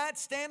done doing that,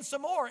 stand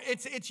some more.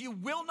 It's you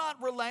will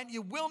not relent,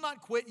 you will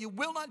not quit, you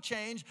will not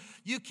change.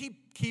 You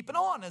keep it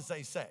on, as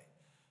they say,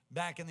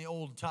 back in the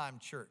old time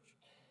church.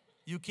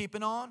 You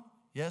keeping on?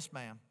 Yes,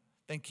 ma'am.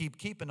 Then keep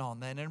keeping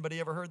on then. Anybody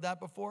ever heard that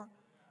before?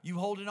 You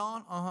holding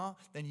on? Uh-huh.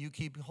 Then you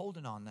keep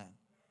holding on then.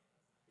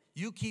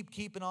 You keep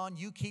keeping on.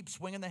 You keep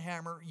swinging the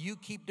hammer. You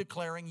keep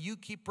declaring. You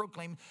keep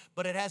proclaiming.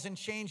 But it hasn't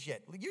changed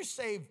yet. You're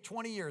saved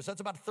 20 years.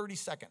 That's about 30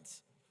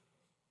 seconds.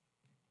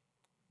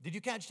 Did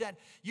you catch that?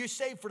 You're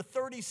saved for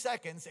 30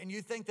 seconds, and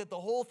you think that the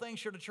whole thing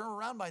should have turned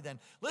around by then.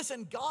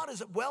 Listen, God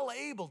is well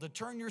able to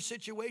turn your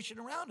situation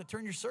around, to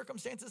turn your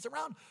circumstances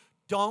around.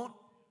 Don't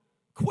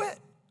quit.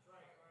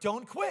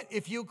 Don't quit.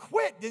 If you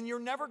quit, then you're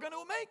never going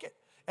to make it.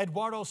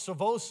 Eduardo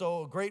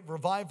Savoso, a great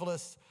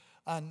revivalist,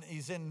 and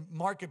he's in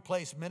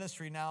marketplace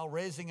ministry now,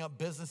 raising up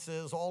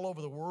businesses all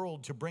over the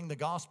world to bring the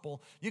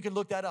gospel. You can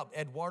look that up.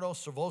 Eduardo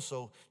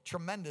Savoso,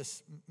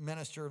 tremendous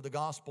minister of the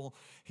gospel.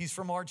 He's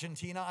from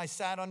Argentina. I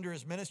sat under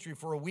his ministry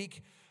for a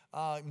week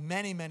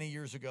many, many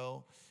years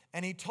ago,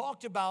 and he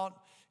talked about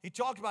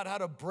how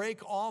to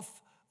break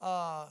off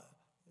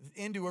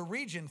into a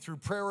region through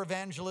prayer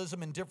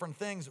evangelism and different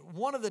things.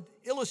 One of the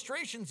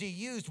illustrations he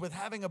used with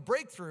having a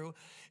breakthrough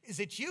is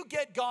that you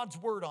get God's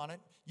word on it,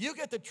 you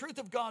get the truth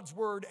of God's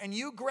word, and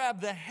you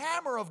grab the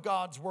hammer of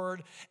God's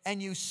word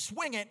and you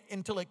swing it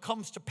until it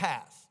comes to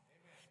pass.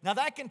 Now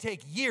that can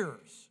take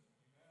years.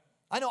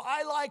 I know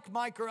I like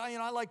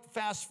I like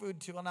fast food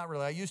too. Well, not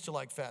really. I used to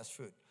like fast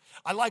food.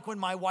 I like when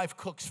my wife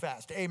cooks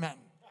fast. Amen.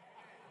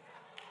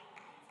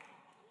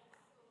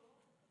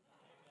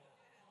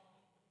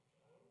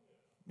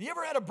 You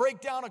ever had to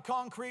break down a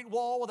concrete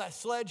wall with a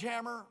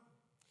sledgehammer?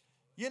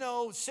 You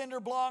know,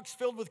 cinder blocks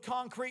filled with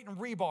concrete and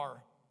rebar.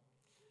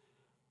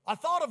 I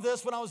thought of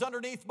this when I was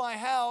underneath my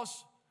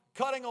house,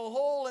 cutting a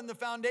hole in the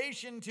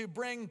foundation to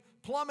bring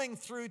plumbing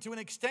through to an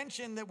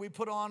extension that we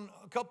put on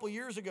a couple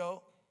years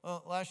ago,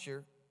 last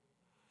year.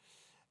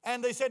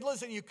 And they said,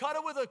 listen, you cut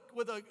it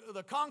with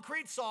a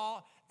concrete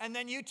saw, and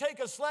then you take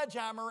a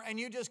sledgehammer and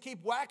you just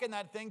keep whacking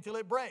that thing till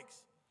it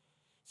breaks.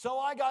 So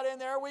I got in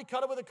there, we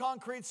cut it with a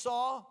concrete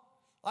saw.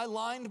 I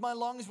lined my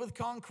lungs with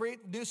concrete.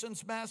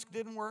 Nuisance mask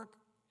didn't work.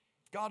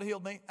 God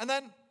healed me. And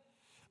then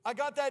I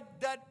got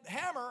that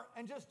hammer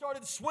and just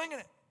started swinging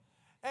it.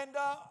 And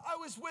I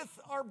was with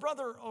our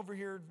brother over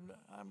here.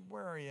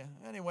 Where are you?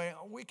 Anyway,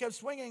 we kept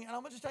swinging, and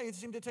I'm going to just tell you, it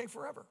seemed to take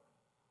forever.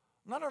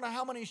 And I don't know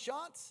how many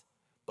shots,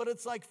 but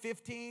it's like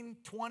 15,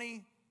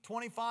 20,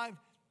 25.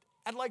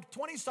 At like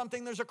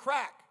 20-something, there's a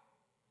crack.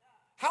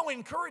 How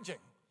encouraging.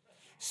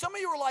 Some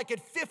of you are like at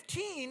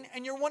 15,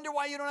 and you wonder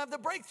why you don't have the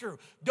breakthrough.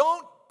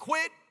 Don't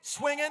quit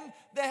swinging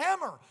the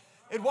hammer.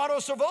 Eduardo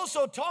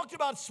Cervoso talked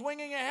about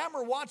swinging a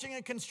hammer, watching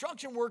a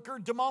construction worker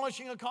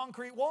demolishing a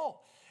concrete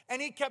wall.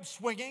 And he kept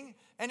swinging,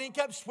 and he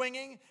kept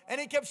swinging,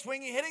 and he kept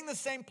swinging, hitting the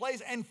same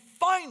place. And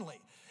finally,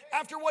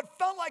 after what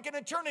felt like an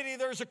eternity,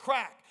 there's a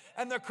crack.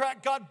 And the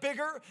crack got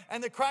bigger,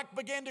 and the crack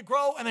began to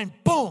grow, and then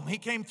boom, he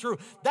came through.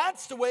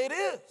 That's the way it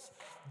is.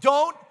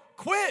 Don't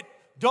quit.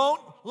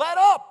 Don't let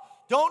up.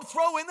 Don't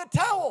throw in the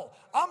towel.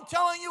 I'm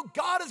telling you,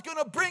 God is going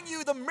to bring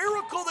you the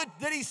miracle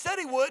that he said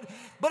he would,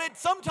 but it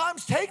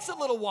sometimes takes a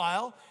little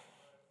while.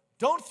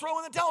 Don't throw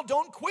in the towel.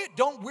 Don't quit.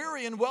 Don't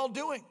weary in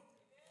well-doing.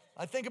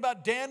 I think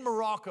about Dan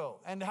Morocco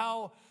and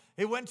how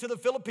he went to the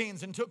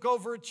Philippines and took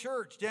over a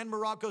church. Dan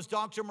Morocco's,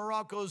 Dr.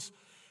 Morocco's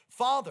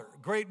father,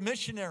 great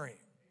missionary.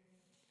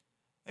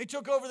 He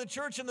took over the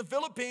church in the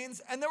Philippines,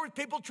 and there were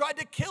people tried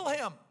to kill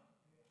him.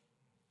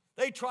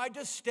 They tried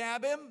to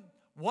stab him.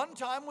 One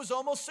time was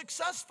almost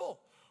successful.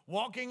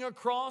 Walking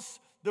across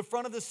the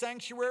front of the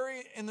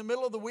sanctuary in the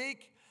middle of the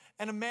week,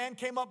 and a man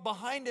came up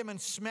behind him and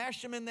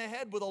smashed him in the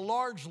head with a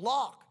large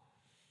lock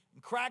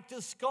and cracked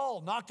his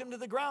skull, knocked him to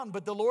the ground,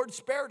 but the Lord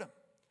spared him.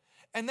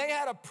 And they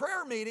had a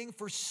prayer meeting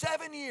for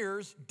 7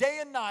 years, day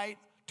and night,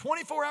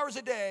 24 hours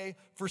a day,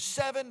 for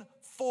 7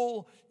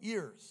 full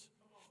years.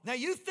 Now,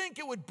 you think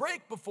it would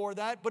break before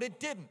that, but it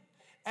didn't.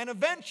 And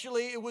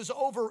eventually, it was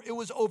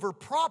over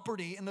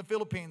property in the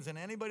Philippines. And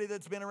anybody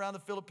that's been around the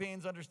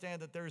Philippines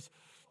understand that there's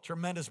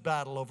tremendous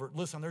battle over.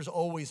 Listen, there's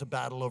always a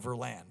battle over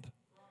land.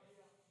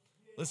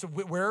 Listen,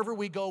 wherever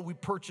we go, we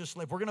purchase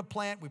land. If we're going to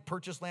plant, we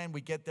purchase land.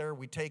 We get there,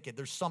 we take it.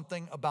 There's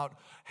something about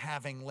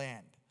having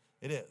land.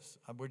 It is.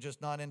 We're just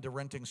not into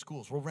renting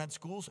schools. We'll rent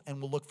schools, and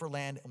we'll look for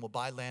land, and we'll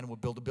buy land, and we'll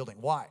build a building.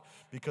 Why?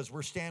 Because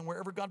we're staying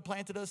wherever God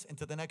planted us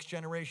into the next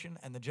generation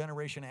and the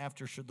generation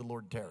after, should the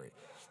Lord tarry.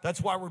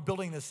 That's why we're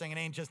building this thing. It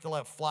ain't just to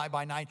let fly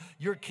by night.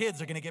 Your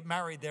kids are going to get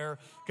married there.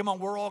 Come on,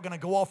 we're all going to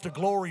go off to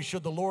glory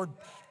should the Lord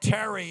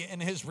tarry in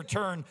his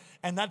return,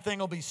 and that thing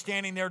will be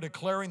standing there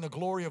declaring the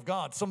glory of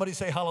God. Somebody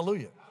say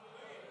hallelujah.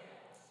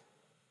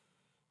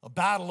 A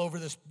battle over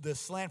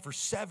this land for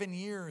 7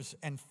 years,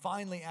 and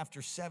finally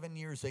after 7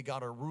 years they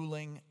got a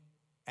ruling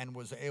and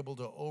was able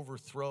to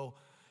overthrow.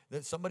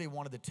 That somebody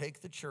wanted to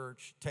take the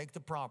church, take the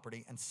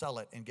property, and sell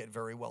it and get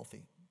very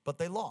wealthy. But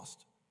they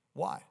lost.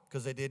 Why?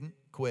 Because they didn't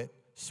quit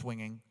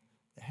swinging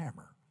the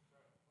hammer.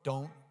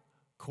 Don't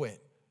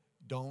quit.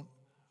 Don't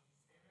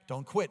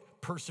quit.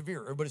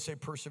 Persevere. Everybody say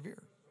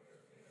persevere.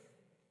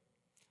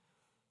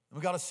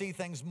 We've got to see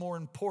things more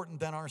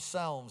important than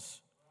ourselves.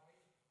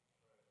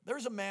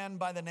 There's a man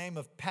by the name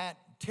of Pat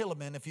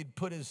Tillman. If you'd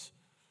put his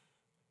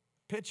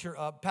picture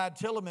up, Pat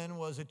Tillman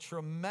was a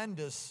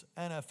tremendous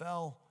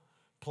NFL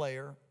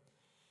player.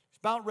 He's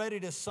about ready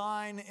to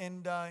sign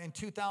in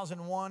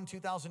 2001,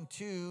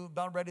 2002,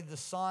 about ready to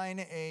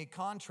sign a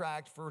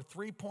contract for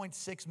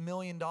 $3.6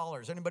 million.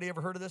 Anybody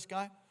ever heard of this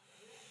guy?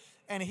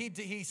 And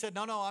he said,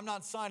 no, I'm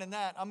not signing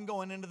that. I'm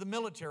going into the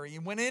military. He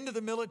went into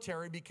the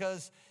military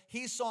because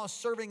he saw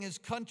serving his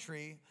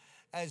country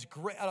as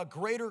a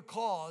greater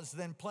cause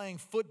than playing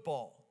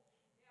football.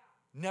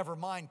 Never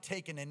mind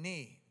taking a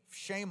knee.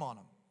 Shame on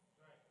him.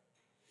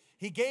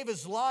 He gave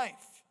his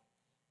life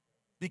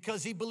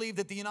because he believed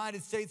that the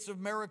United States of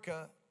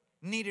America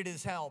needed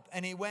his help.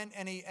 And he went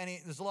and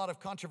there's a lot of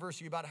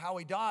controversy about how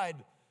he died,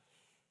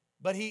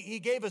 but he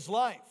gave his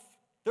life.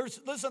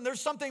 There's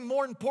something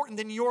more important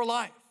than your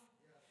life.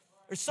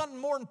 There's something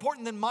more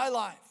important than my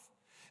life.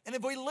 And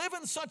if we live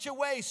in such a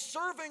way,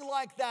 serving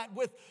like that,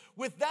 with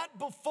that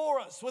before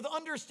us, with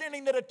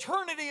understanding that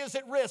eternity is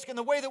at risk in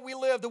the way that we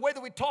live, the way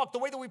that we talk, the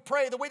way that we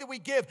pray, the way that we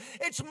give,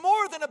 it's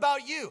more than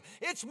about you.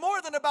 It's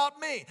more than about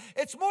me.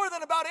 It's more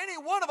than about any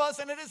one of us,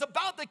 and it is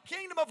about the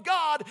kingdom of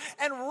God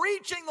and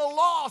reaching the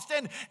lost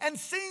and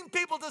seeing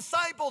people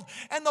discipled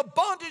and the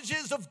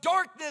bondages of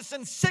darkness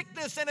and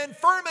sickness and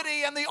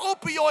infirmity and the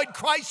opioid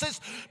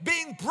crisis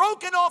being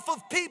broken off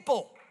of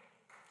people.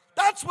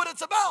 That's what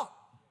it's about.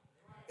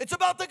 It's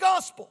about the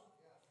gospel.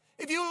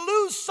 If you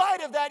lose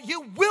sight of that,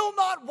 you will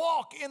not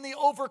walk in the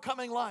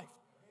overcoming life.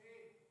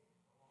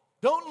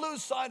 Don't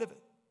lose sight of it.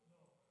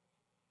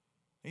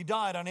 He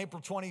died on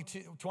April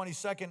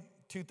 22nd,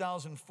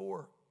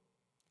 2004.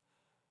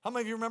 How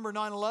many of you remember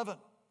 9/11?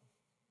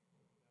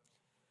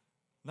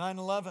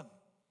 9/11.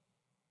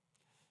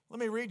 Let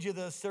me read you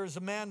this. There's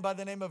a man by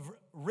the name of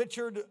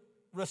Richard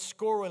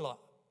Rescorla.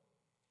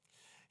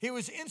 He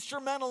was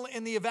instrumental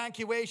in the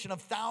evacuation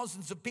of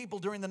thousands of people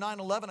during the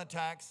 9/11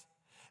 attacks.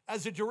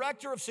 As a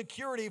director of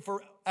security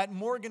at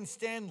Morgan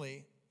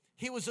Stanley,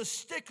 he was a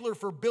stickler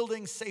for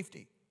building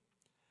safety.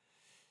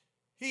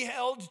 He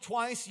held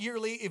twice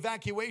yearly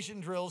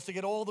evacuation drills to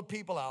get all the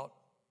people out.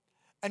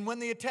 And when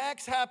the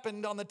attacks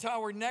happened on the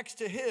tower next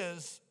to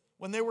his,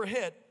 when they were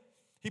hit,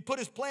 he put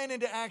his plan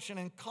into action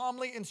and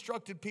calmly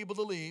instructed people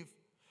to leave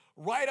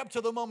right up to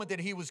the moment that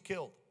he was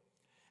killed.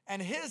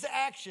 And his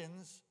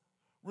actions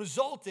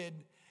resulted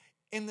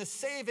in the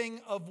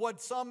saving of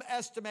what some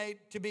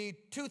estimate to be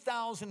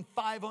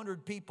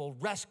 2,500 people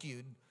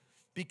rescued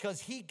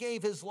because he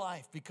gave his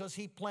life, because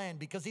he planned,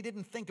 because he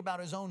didn't think about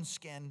his own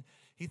skin.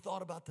 He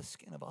thought about the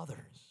skin of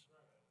others.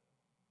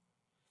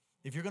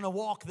 If you're going to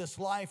walk this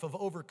life of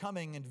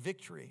overcoming and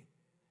victory,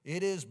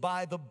 it is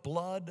by the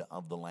blood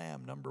of the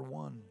Lamb, number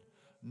one.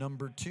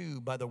 Number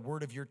two, by the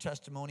word of your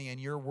testimony,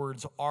 and your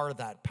words are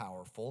that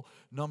powerful.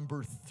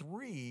 Number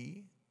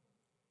three,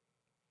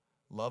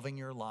 loving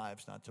your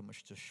lives, not so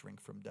much to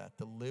shrink from death,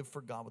 to live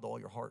for God with all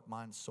your heart,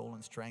 mind, soul,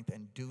 and strength,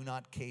 and do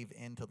not cave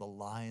into the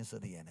lies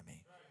of the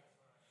enemy.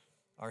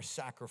 Our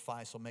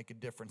sacrifice will make a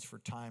difference for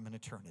time and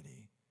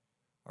eternity.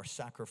 Our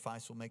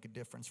sacrifice will make a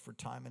difference for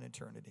time and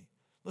eternity.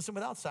 Listen,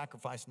 without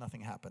sacrifice,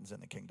 nothing happens in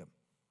the kingdom.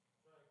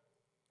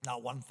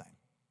 Not one thing.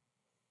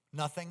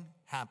 Nothing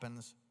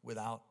happens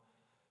without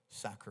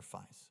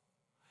sacrifice.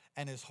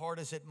 And as hard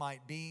as it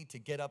might be to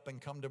get up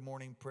and come to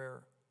morning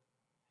prayer,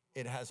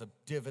 it has a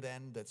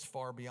dividend that's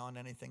far beyond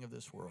anything of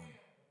this world.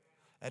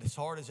 And as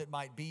hard as it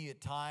might be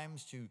at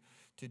times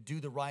to do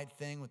the right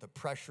thing with the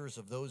pressures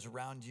of those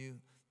around you,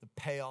 the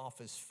payoff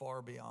is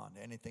far beyond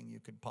anything you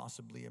could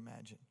possibly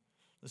imagine.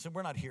 Listen,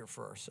 we're not here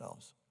for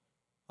ourselves.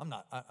 I'm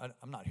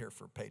not here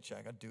for a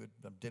paycheck. I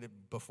did it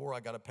before I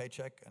got a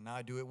paycheck, and now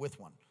I do it with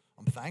one.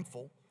 I'm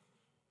thankful.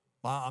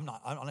 I'm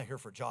not here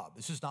for a job.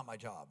 This is not my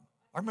job.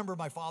 I remember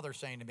my father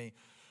saying to me,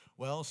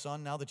 well,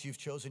 son, now that you've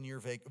chosen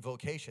your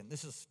vocation,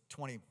 this is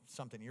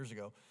 20-something years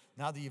ago,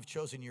 now that you've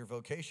chosen your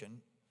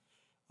vocation,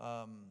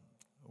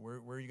 where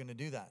are you going to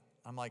do that?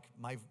 I'm like,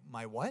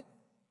 my what?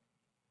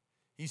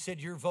 He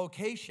said, your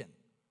vocation.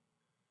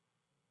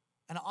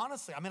 And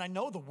honestly, I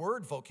know the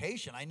word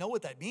vocation. I know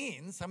what that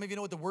means. How many of you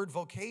know what the word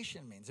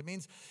vocation means? It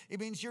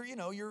means you're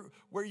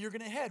where you're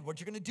going to head, what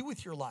you're going to do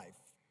with your life.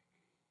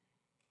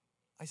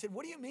 I said,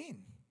 what do you mean?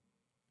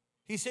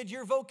 He said,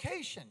 your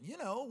vocation,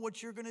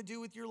 what you're going to do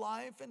with your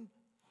life. And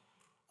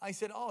I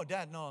said, oh,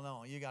 Dad,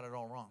 no, you got it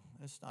all wrong.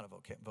 It's not a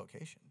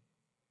vocation.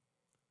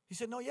 He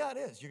said, no, yeah, it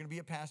is. You're going to be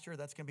a pastor.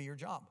 That's going to be your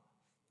job.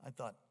 I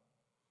thought,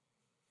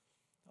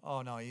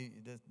 oh, no, you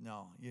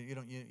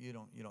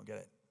don't get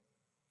it.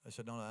 I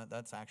said, no,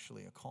 that's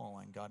actually a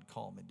calling. God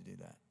called me to do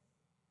that.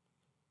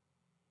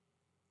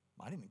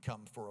 I didn't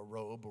come for a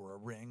robe or a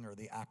ring or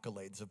the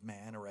accolades of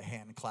man or a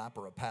hand clap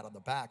or a pat on the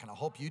back, and I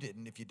hope you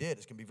didn't. If you did,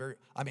 it's going to be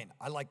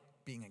I like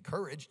being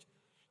encouraged.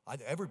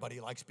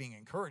 Everybody likes being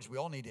encouraged. We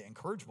all need to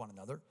encourage one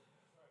another.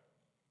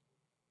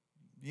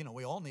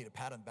 We all need a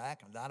pat on the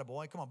back and that a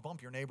boy. Come on,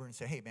 bump your neighbor and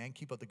say, hey, man,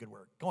 keep up the good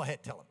work. Go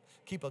ahead, tell him.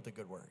 Keep up the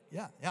good work.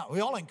 Yeah,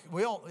 we all,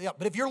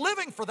 but if you're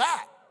living for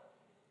that,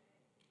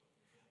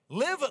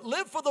 Live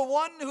for the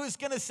one who's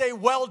going to say,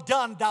 well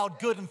done, thou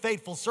good and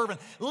faithful servant.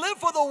 Live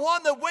for the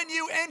one that when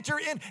you enter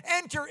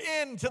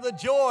into the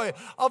joy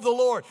of the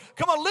Lord.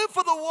 Come on, live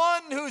for the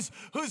one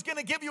who's going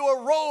to give you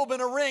a robe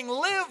and a ring.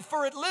 Live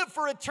for it. Live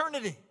for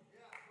eternity.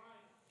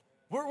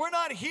 We're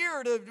not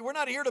here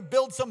to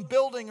build some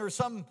building or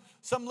some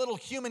little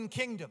human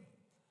kingdom.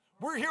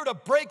 We're here to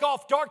break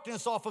off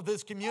darkness off of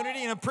this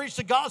community and preach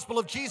the gospel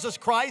of Jesus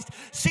Christ,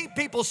 see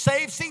people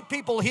saved, see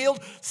people healed,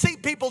 see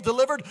people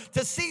delivered,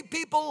 to see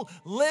people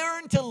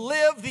learn to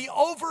live the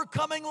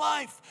overcoming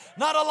life.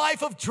 Not a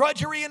life of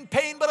drudgery and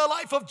pain, but a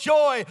life of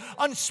joy,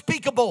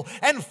 unspeakable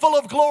and full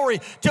of glory.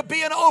 To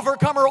be an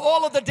overcomer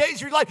all of the days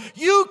of your life.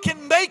 You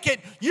can make it.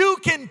 You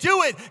can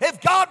do it.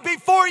 If God be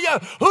for you,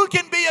 who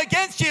can be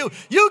against you?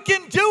 You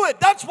can do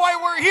it. That's why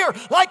we're here,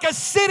 like a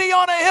city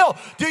on a hill.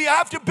 Do you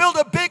have to build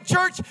a big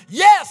church?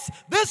 Yes,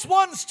 this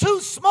one's too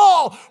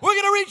small. We're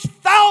going to reach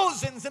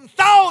thousands and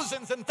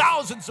thousands and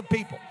thousands of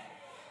people.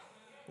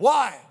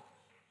 Why?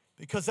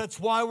 Because that's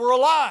why we're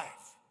alive.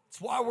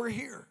 It's why we're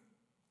here.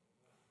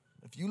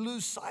 If you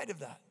lose sight of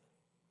that,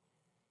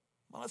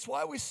 well, that's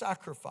why we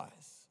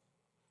sacrifice.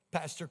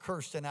 Pastor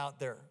Kirsten out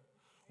there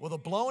with a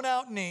blown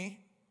out knee,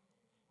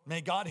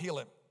 may God heal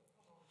him,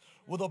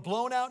 with a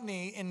blown out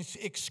knee in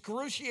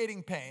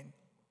excruciating pain,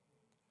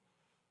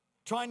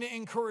 trying to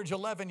encourage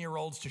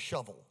 11-year-olds to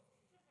shovel.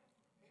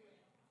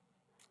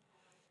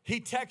 He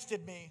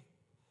texted me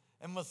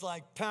and was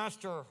like,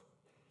 Pastor,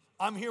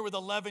 I'm here with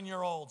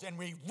 11-year-olds and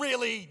we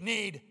really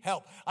need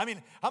help. I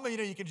mean, how many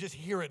of you can just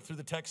hear it through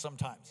the text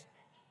sometimes?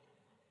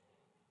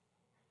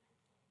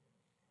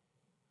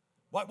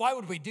 Why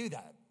would we do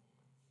that?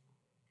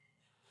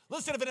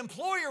 Listen, if an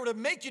employer were to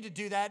make you to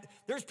do that,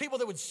 there's people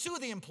that would sue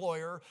the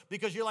employer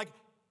because you're like,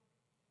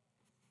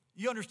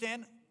 you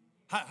understand?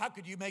 How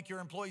could you make your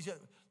employees?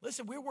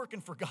 Listen, we're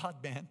working for God,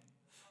 man.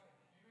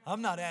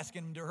 I'm not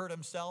asking him to hurt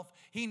himself.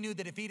 He knew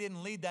that if he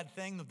didn't lead that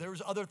thing, that there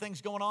was other things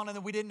going on and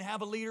that we didn't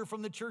have a leader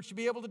from the church to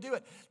be able to do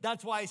it.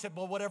 That's why he said,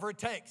 well, whatever it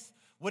takes.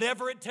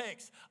 Whatever it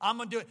takes, I'm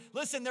going to do it.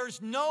 Listen,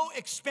 there's no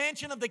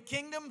expansion of the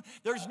kingdom.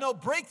 There's no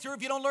breakthrough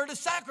if you don't learn to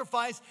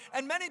sacrifice.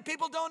 And many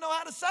people don't know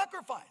how to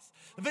sacrifice.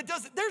 If it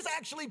doesn't, there's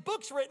actually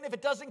books written, if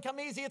it doesn't come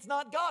easy, it's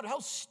not God. How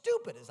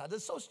stupid is that?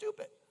 It's so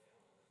stupid.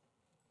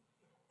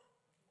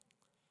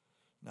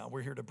 Now,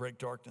 we're here to break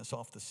darkness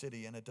off the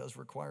city, and it does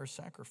require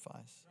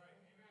sacrifice.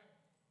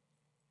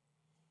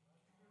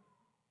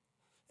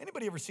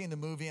 Anybody ever seen the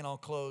movie, and I'll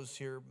close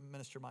here,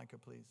 Minister Micah,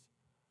 please,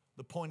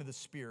 The Point of the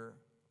Spear?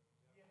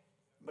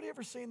 Anybody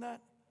ever seen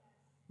that?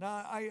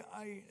 Now,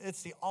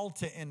 it's the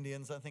Alta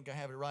Indians, I think I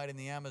have it right, in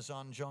the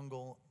Amazon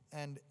jungle,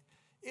 and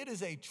it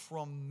is a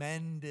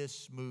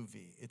tremendous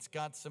movie. It's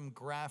got some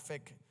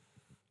graphic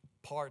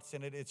parts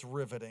in it. It's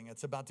riveting.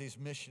 It's about these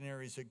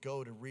missionaries that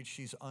go to reach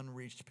these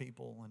unreached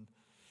people and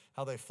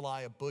how they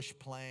fly a bush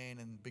plane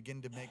and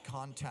begin to make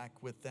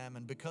contact with them.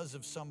 And because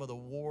of some of the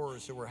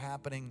wars that were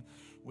happening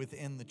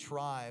within the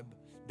tribe,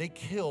 they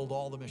killed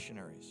all the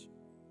missionaries.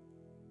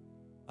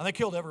 And they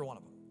killed every one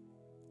of them.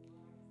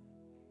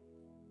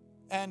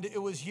 And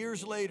it was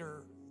years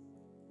later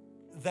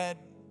that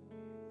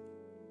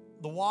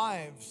the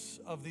wives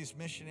of these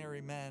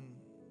missionary men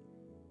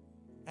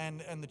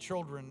and the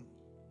children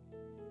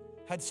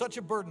had such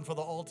a burden for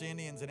the Alta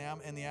Indians in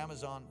the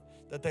Amazon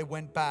that they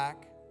went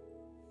back,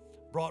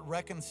 brought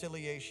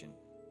reconciliation.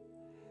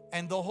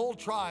 And the whole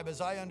tribe, as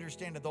I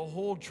understand it, the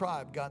whole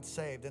tribe got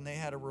saved and they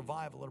had a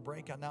revival, a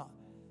breakout. Now,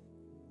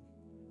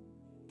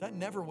 that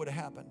never would have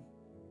happened.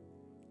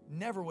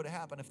 Never would have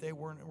happened if they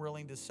weren't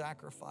willing to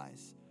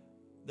sacrifice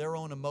their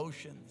own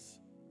emotions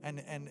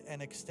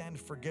and extend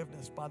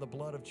forgiveness by the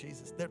blood of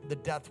Jesus.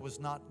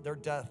 Their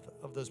death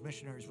of those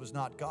missionaries was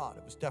not God.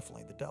 It was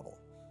definitely the devil,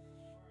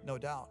 no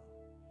doubt.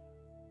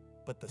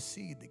 But the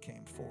seed that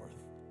came forth,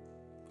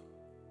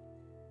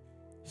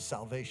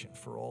 salvation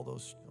for all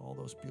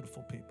those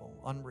beautiful people,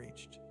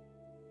 unreached.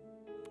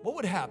 What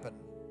would happen?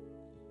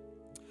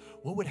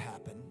 What would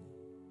happen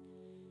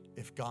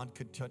if God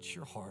could touch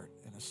your heart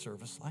in a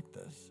service like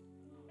this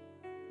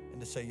and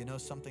to say, you know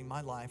something,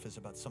 my life is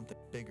about something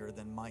bigger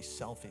than my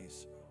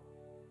selfies.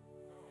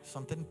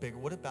 Something bigger.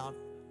 What about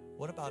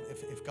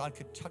if God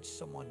could touch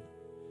someone?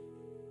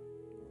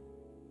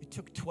 It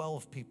took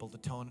 12 people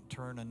to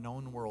turn a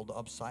known world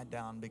upside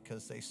down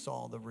because they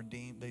saw the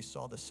redeemed, they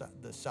saw the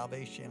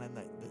salvation and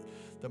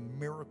the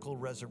miracle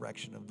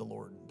resurrection of the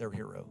Lord, their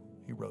hero.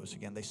 He rose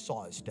again. They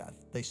saw his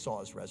death. They saw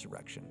his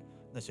resurrection.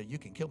 And they said, you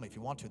can kill me if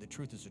you want to. The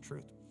truth is the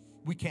truth.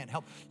 We can't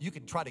help. You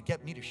can try to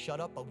get me to shut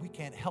up, but we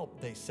can't help,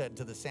 they said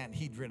to the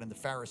Sanhedrin and the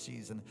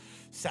Pharisees and the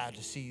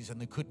Sadducees and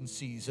the couldn't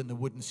sees and the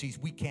wouldn't sees.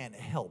 We can't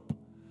help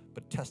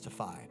but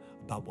testify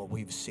about what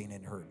we've seen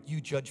and heard.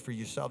 You judge for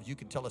yourselves. You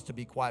can tell us to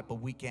be quiet,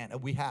 but we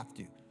can't. We have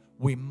to.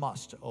 We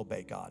must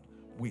obey God.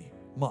 We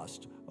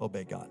must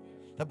obey God.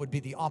 That would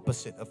be the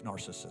opposite of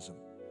narcissism.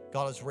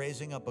 God is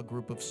raising up a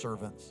group of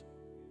servants.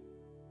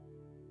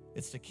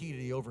 It's the key to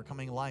the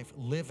overcoming life.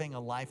 Living a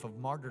life of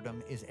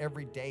martyrdom is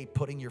every day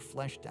putting your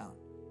flesh down.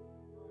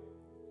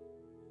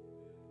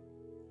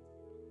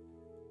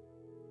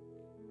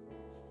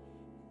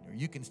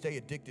 You can stay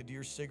addicted to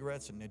your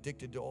cigarettes and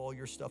addicted to all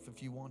your stuff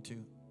if you want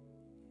to.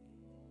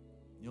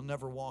 You'll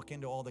never walk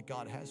into all that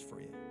God has for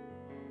you.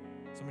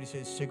 Somebody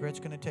says, cigarettes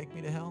going to take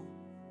me to hell?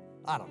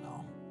 I don't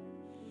know.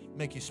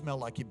 Make you smell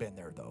like you've been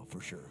there, though,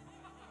 for sure.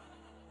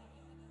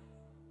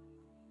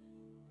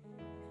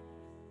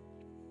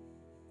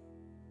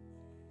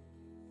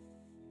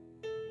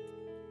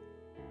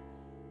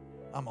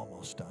 I'm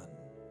almost done.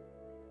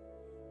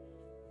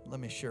 Let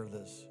me share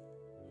this.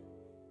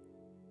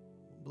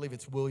 I believe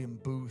it's William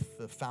Booth,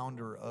 the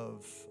founder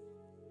of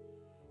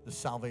the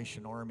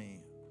Salvation Army.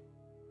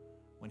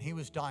 When he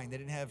was dying, they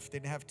didn't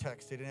have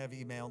text, they didn't have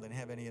email, they didn't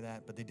have any of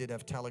that, but they did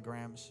have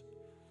telegrams.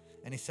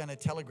 And he sent a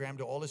telegram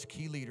to all his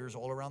key leaders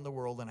all around the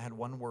world and had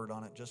one word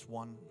on it, just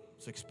one.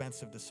 It's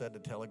expensive to send a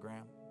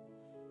telegram.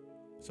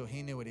 So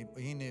he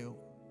knew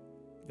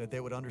that they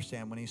would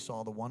understand when he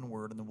saw the one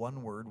word, and the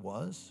one word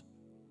was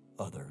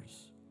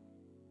others.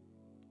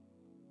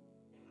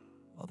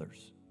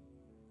 Others.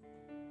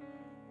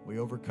 We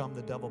overcome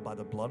the devil by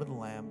the blood of the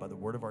Lamb, by the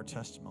word of our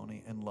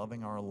testimony, and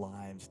loving our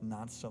lives,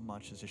 not so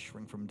much as a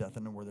shrink from death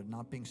and where they're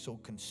not being so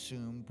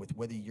consumed with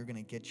whether you're going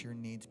to get your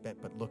needs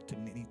met, but look to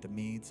meet the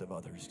needs of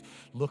others.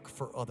 Look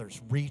for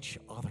others. Reach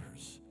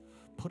others.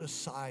 Put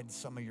aside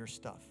some of your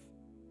stuff.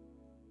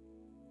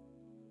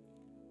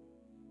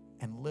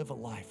 And live a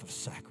life of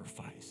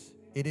sacrifice.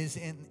 It is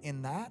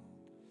in that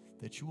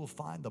you will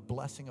find the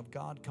blessing of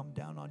God come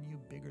down on you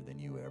bigger than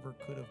you ever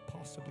could have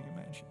possibly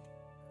imagined.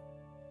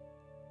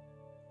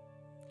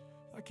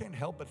 I can't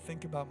help but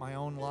think about my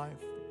own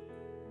life.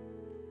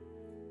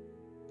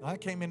 I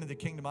came into the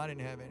kingdom, I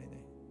didn't have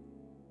anything.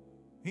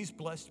 He's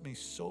blessed me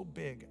so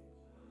big,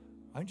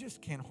 I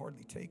just can't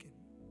hardly take it.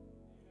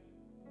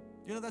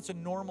 You know, that's a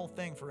normal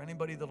thing for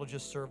anybody that'll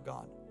just serve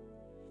God.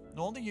 In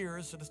all the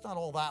years, and it's not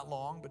all that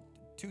long, but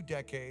 2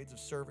 decades of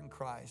serving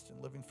Christ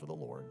and living for the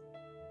Lord.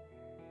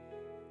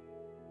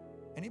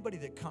 Anybody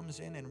that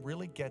comes in and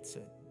really gets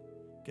it,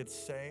 gets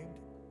saved,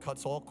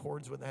 cuts all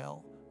cords with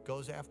hell,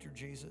 goes after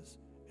Jesus,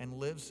 and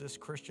lives this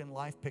Christian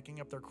life, picking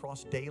up their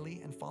cross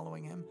daily and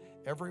following him,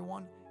 every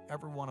one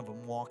of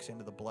them walks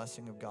into the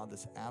blessing of God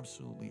that's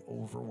absolutely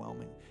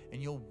overwhelming.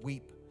 And you'll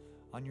weep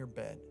on your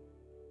bed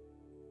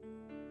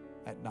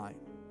at night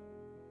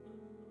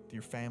with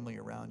your family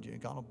around you.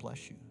 God will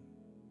bless you,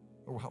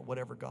 or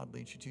whatever God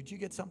leads you to. Did you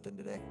get something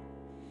today?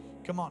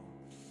 Come on.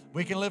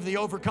 We can live the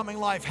overcoming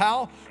life.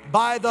 How?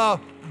 By the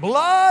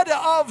blood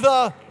of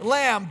the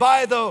Lamb,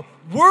 by the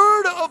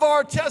word of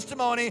our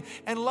testimony,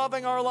 and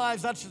loving our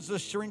lives, not just to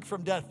shrink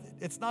from death.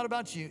 It's not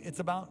about you.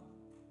 It's about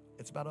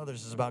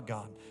others. It's about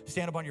God.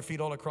 Stand up on your feet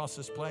all across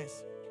this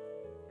place.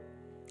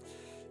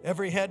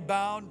 Every head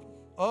bowed.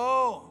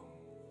 Oh,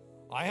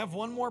 I have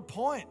one more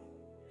point.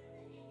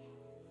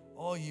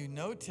 Oh, you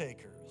note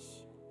takers.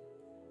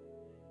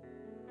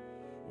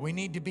 We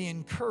need to be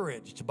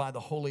encouraged by the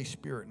Holy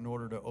Spirit in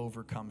order to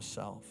overcome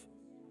self.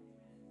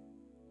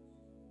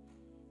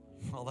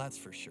 Well, that's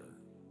for sure.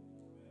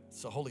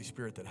 It's the Holy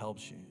Spirit that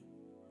helps you.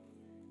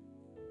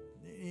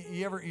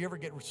 You ever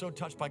get so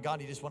touched by God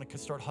you just want to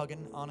start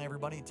hugging on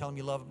everybody and tell them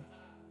you love them?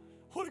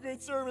 What a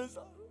great service.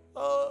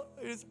 Oh,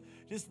 you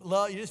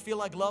just feel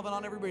like loving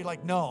on everybody.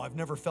 Like, no, I've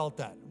never felt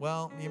that.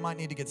 Well, you might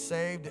need to get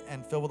saved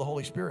and filled with the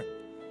Holy Spirit.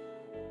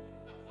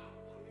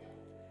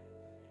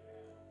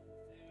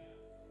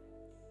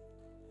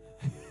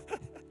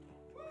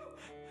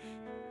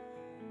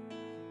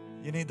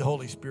 You need the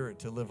Holy Spirit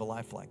to live a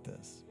life like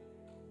this.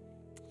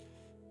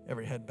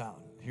 Every head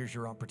bowed. Here's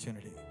your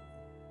opportunity.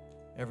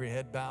 Every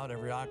head bowed,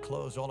 every eye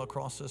closed, all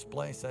across this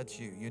place. That's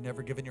you. You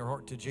never given your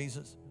heart to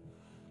Jesus?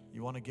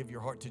 You want to give your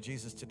heart to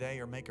Jesus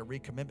today or make a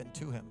recommitment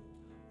to him?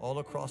 All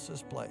across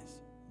this place.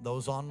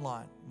 Those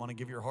online want to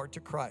give your heart to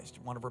Christ,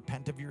 want to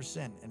repent of your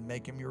sin and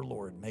make him your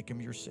Lord, make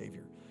him your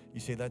Savior. You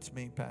say, that's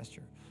me,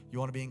 Pastor. You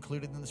want to be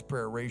included in this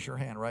prayer? Raise your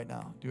hand right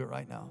now. Do it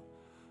right now.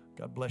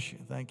 God bless you.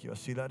 Thank you. I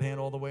see that hand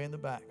all the way in the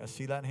back. I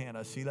see that hand.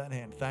 I see that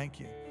hand. Thank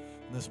you.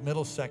 In this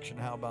middle section,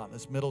 how about?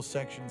 This middle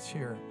section's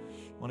here.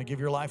 Want to give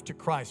your life to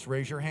Christ?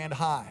 Raise your hand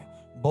high,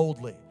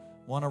 boldly.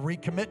 Want to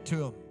recommit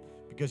to him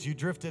because you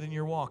drifted in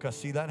your walk. I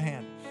see that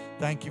hand.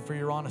 Thank you for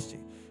your honesty.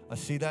 I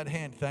see that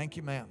hand. Thank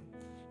you, ma'am.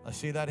 I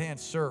see that hand,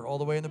 sir, all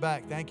the way in the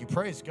back. Thank you.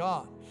 Praise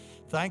God.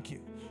 Thank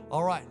you.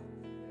 All right.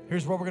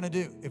 Here's what we're going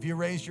to do. If you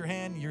raised your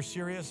hand, you're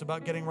serious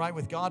about getting right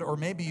with God, or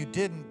maybe you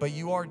didn't, but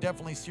you are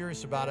definitely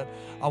serious about it.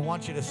 I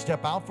want you to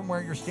step out from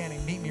where you're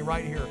standing. Meet me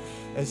right here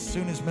as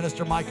soon as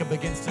Minister Micah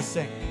begins to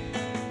sing.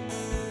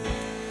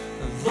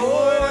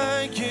 Lord,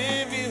 I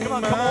give you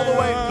come all the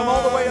way. Come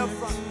all the way up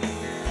front.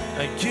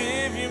 I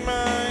give you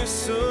my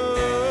soul.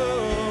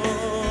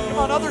 Come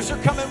on, others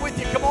are coming with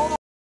you. Come all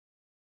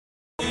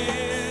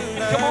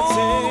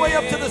the way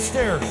up to the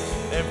stairs.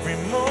 Every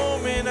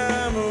moment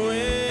I'm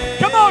away.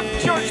 Come on,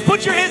 church,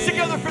 put your hands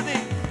together for these.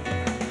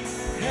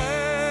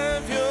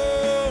 Have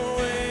your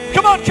way.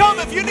 Come on, come.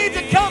 If you need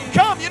to come.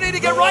 You need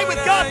to get right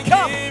with God,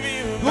 come.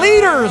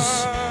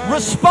 Leaders,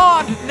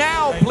 respond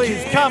now,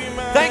 please. Come.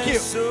 Thank you.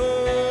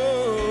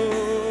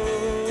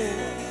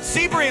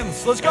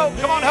 Seabrians, let's go.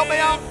 Come on, help me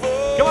out.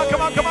 Come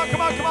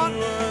on.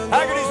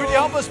 Haggerty's, would you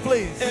help us,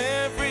 please?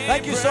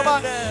 Thank you so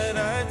much.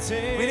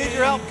 We need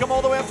your help. Come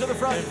all the way up to the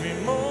front.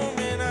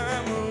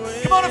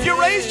 Come on, if you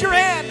raised your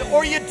hand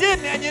or you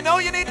didn't and you know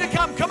you need to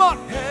come on.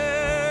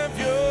 Have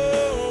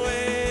your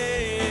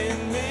way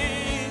in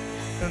me.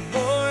 And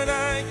Lord,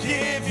 I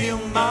give you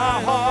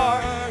my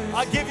heart.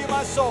 I give you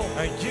my soul.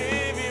 I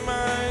give you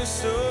my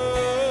soul.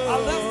 I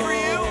live for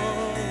you.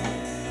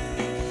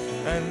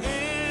 I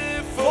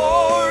live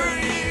for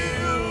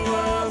you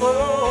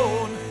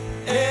alone.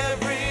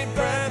 Every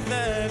breath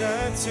that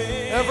I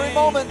take. Every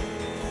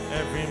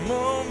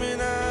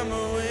moment I'm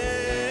awake.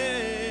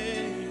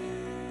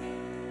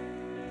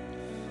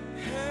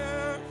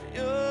 Have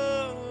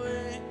your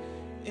way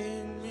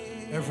in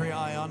me. Every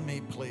eye on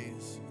me,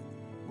 please.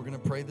 We're going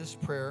to pray this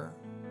prayer.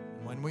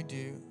 And when we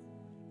do,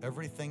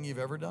 everything you've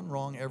ever done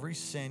wrong, every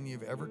sin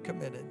you've ever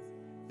committed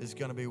is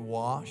going to be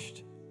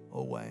washed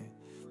away.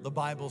 The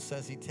Bible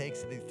says he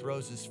takes it, he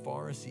throws as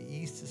far as the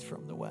east is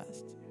from the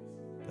west.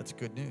 That's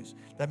good news.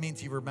 That means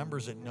he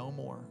remembers it no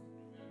more.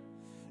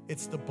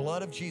 It's the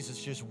blood of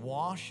Jesus just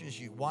washes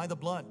you. Why the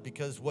blood?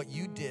 Because what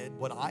you did,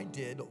 what I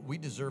did, we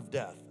deserve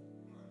death.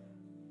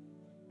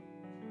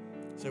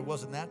 So it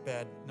wasn't that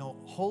bad. No,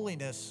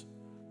 holiness,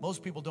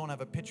 most people don't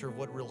have a picture of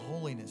what real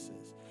holiness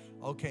is.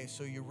 Okay,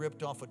 so you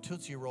ripped off a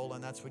Tootsie Roll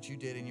and that's what you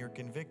did and you're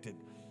convicted.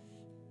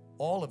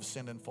 All have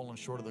sinned and fallen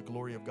short of the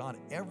glory of God.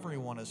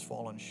 Everyone has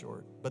fallen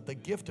short. But the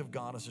gift of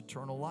God is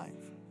eternal life.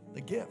 The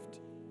gift.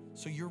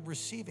 So you're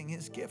receiving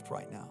his gift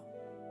right now.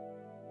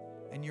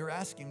 And you're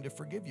asking him to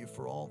forgive you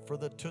for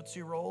the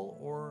Tootsie Roll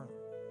or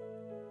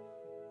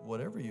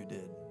whatever you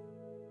did.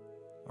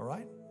 All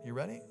right? You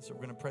ready? So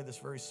we're going to pray this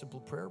very simple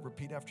prayer.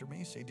 Repeat after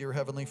me. Say, Dear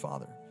Heavenly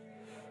Father.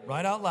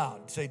 Right out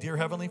loud. Say, Dear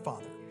Heavenly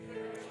Father.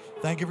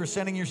 Thank you for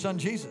sending your son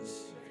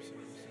Jesus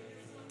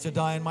to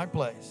die in my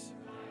place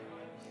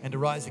and to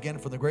rise again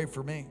from the grave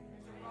for me.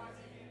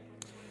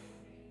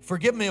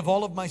 Forgive me of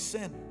all of my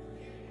sin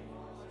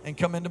and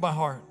come into my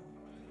heart.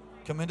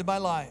 Come into my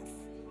life.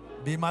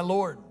 Be my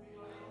Lord.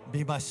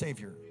 Be my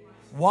Savior.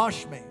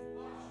 Wash me.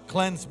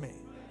 Cleanse me.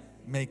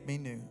 Make me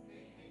new.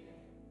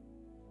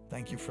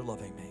 Thank you for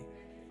loving me.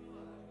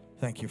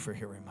 Thank you for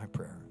hearing my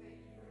prayer.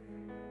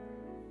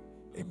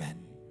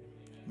 Amen.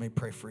 Let me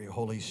pray for you.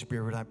 Holy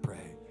Spirit, I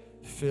pray.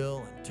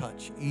 Fill and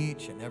touch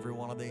each and every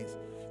one of these.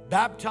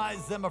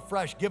 Baptize them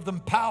afresh. Give them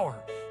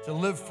power to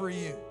live for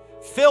you.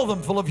 Fill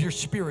them full of your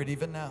Spirit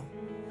even now.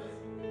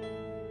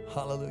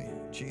 Hallelujah.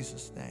 In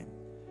Jesus' name.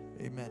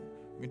 Amen.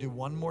 We're going to do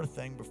one more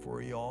thing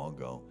before you all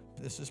go.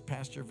 This is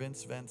Pastor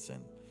Vince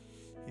Venson.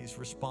 He's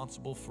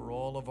responsible for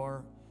all of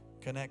our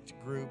connect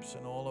groups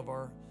and all of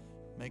our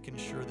making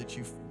sure that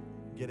you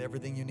get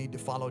everything you need to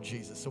follow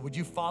Jesus. So would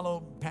you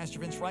follow Pastor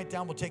Vince right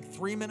down? We'll take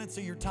 3 minutes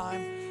of your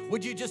time.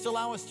 Would you just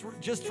allow us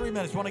just 3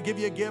 minutes? Want to give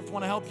you a gift?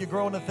 Want to help you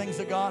grow in the things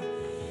of God?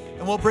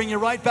 And we'll bring you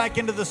right back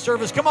into the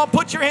service. Come on,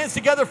 put your hands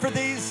together for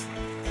these.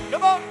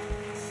 Come on.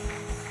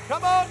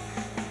 Come on.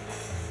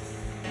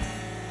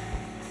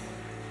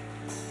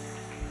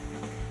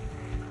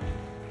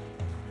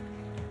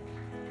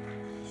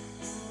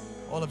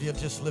 All of you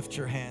just lift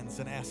your hands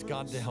and ask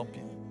God to help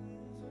you.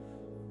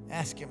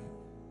 Ask him.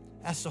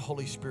 Ask the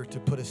Holy Spirit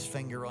to put his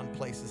finger on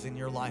places in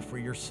your life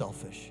where you're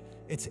selfish.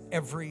 It's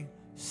every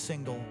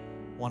single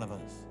one of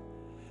us.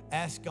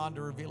 Ask God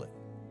to reveal it.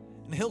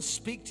 And he'll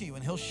speak to you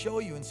and he'll show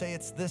you and say,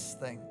 it's this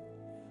thing.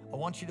 I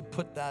want you to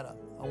put that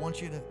up. I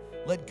want you to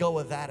let go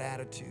of that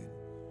attitude.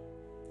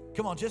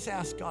 Come on, just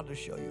ask God to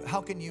show you. How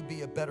can you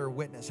be a better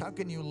witness? How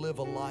can you live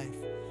a life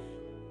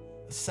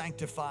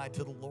sanctified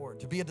to the Lord,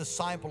 to be a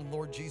disciple of the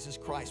Lord Jesus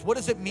Christ? What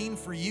does it mean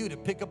for you to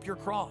pick up your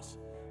cross?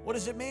 What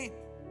does it mean?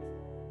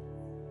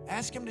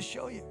 Ask him to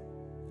show you.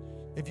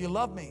 If you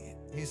love me,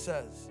 he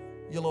says,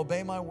 you'll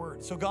obey my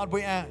word. So God,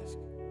 we ask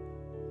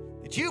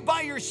that you by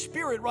your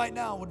Spirit right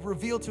now would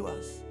reveal to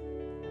us.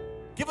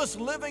 Give us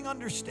living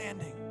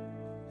understanding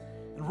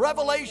and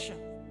revelation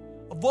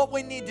of what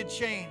we need to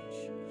change.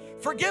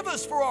 Forgive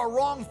us for our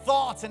wrong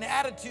thoughts and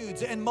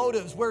attitudes and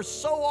motives where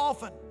so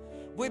often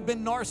we've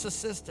been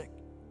narcissistic.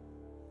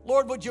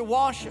 Lord, would you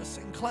wash us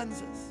and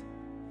cleanse us?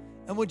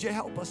 And would you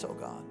help us, oh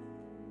God?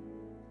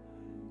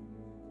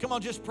 Come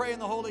on, just pray in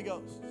the Holy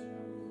Ghost.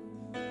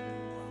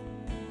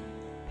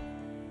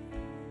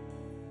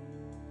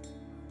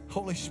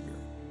 Holy Spirit.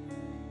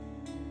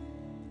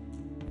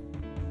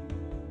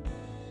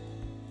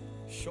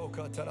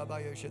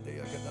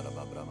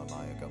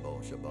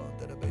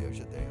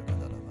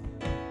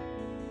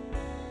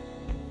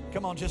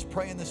 Come on, just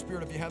pray in the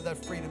Spirit if you have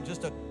that freedom.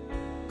 Just a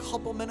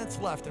couple minutes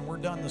left and we're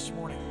done this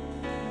morning.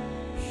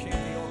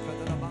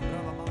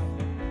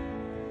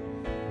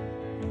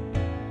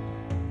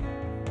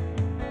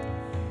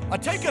 I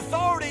take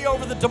authority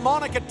over the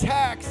demonic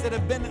attacks that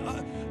have been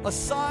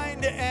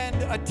assigned and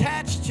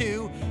attached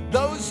to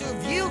those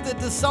who've yielded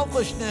to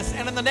selfishness.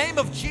 And in the name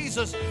of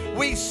Jesus,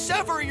 we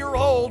sever your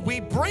hold.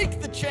 We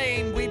break the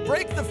chain. We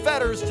break the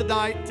fetters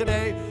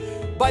today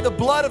by the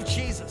blood of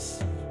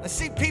Jesus. I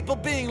see people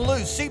being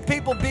loose, see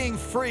people being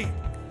free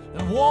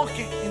and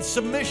walking in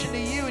submission to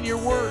you and your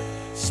word.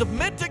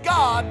 Submit to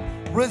God,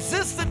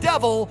 resist the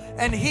devil,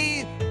 and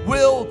he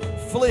will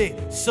flee.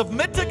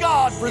 Submit to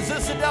God,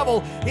 resist the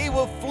devil, he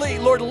will flee.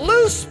 Lord,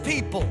 loose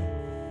people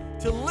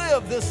to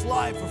live this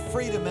life of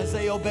freedom as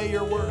they obey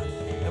your word.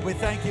 And we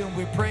thank you and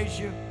we praise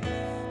you.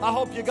 I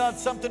hope you got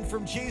something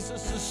from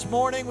Jesus this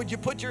morning. Would you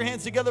put your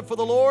hands together for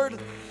the Lord?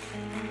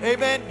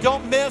 Amen.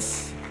 Don't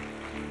miss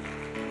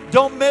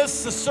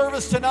the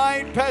service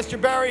tonight. Pastor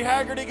Barry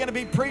Haggerty going to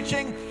be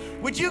preaching.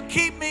 Would you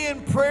keep me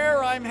in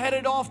prayer? I'm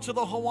headed off to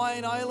the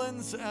Hawaiian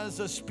Islands as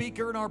a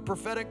speaker in our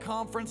prophetic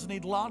conference.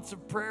 Need lots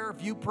of prayer.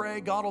 If you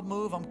pray, God will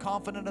move. I'm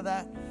confident of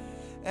that.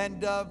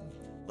 And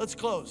let's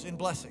close in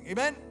blessing.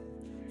 Amen.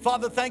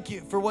 Father, thank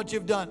you for what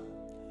you've done.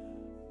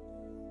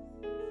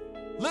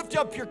 Lift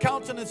up your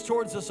countenance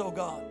towards us, O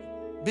God.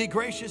 Be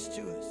gracious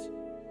to us.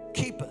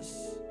 Keep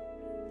us.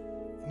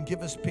 And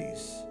give us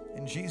peace.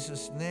 In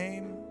Jesus'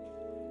 name.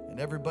 And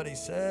everybody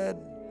said,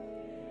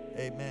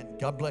 amen.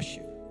 God bless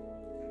you.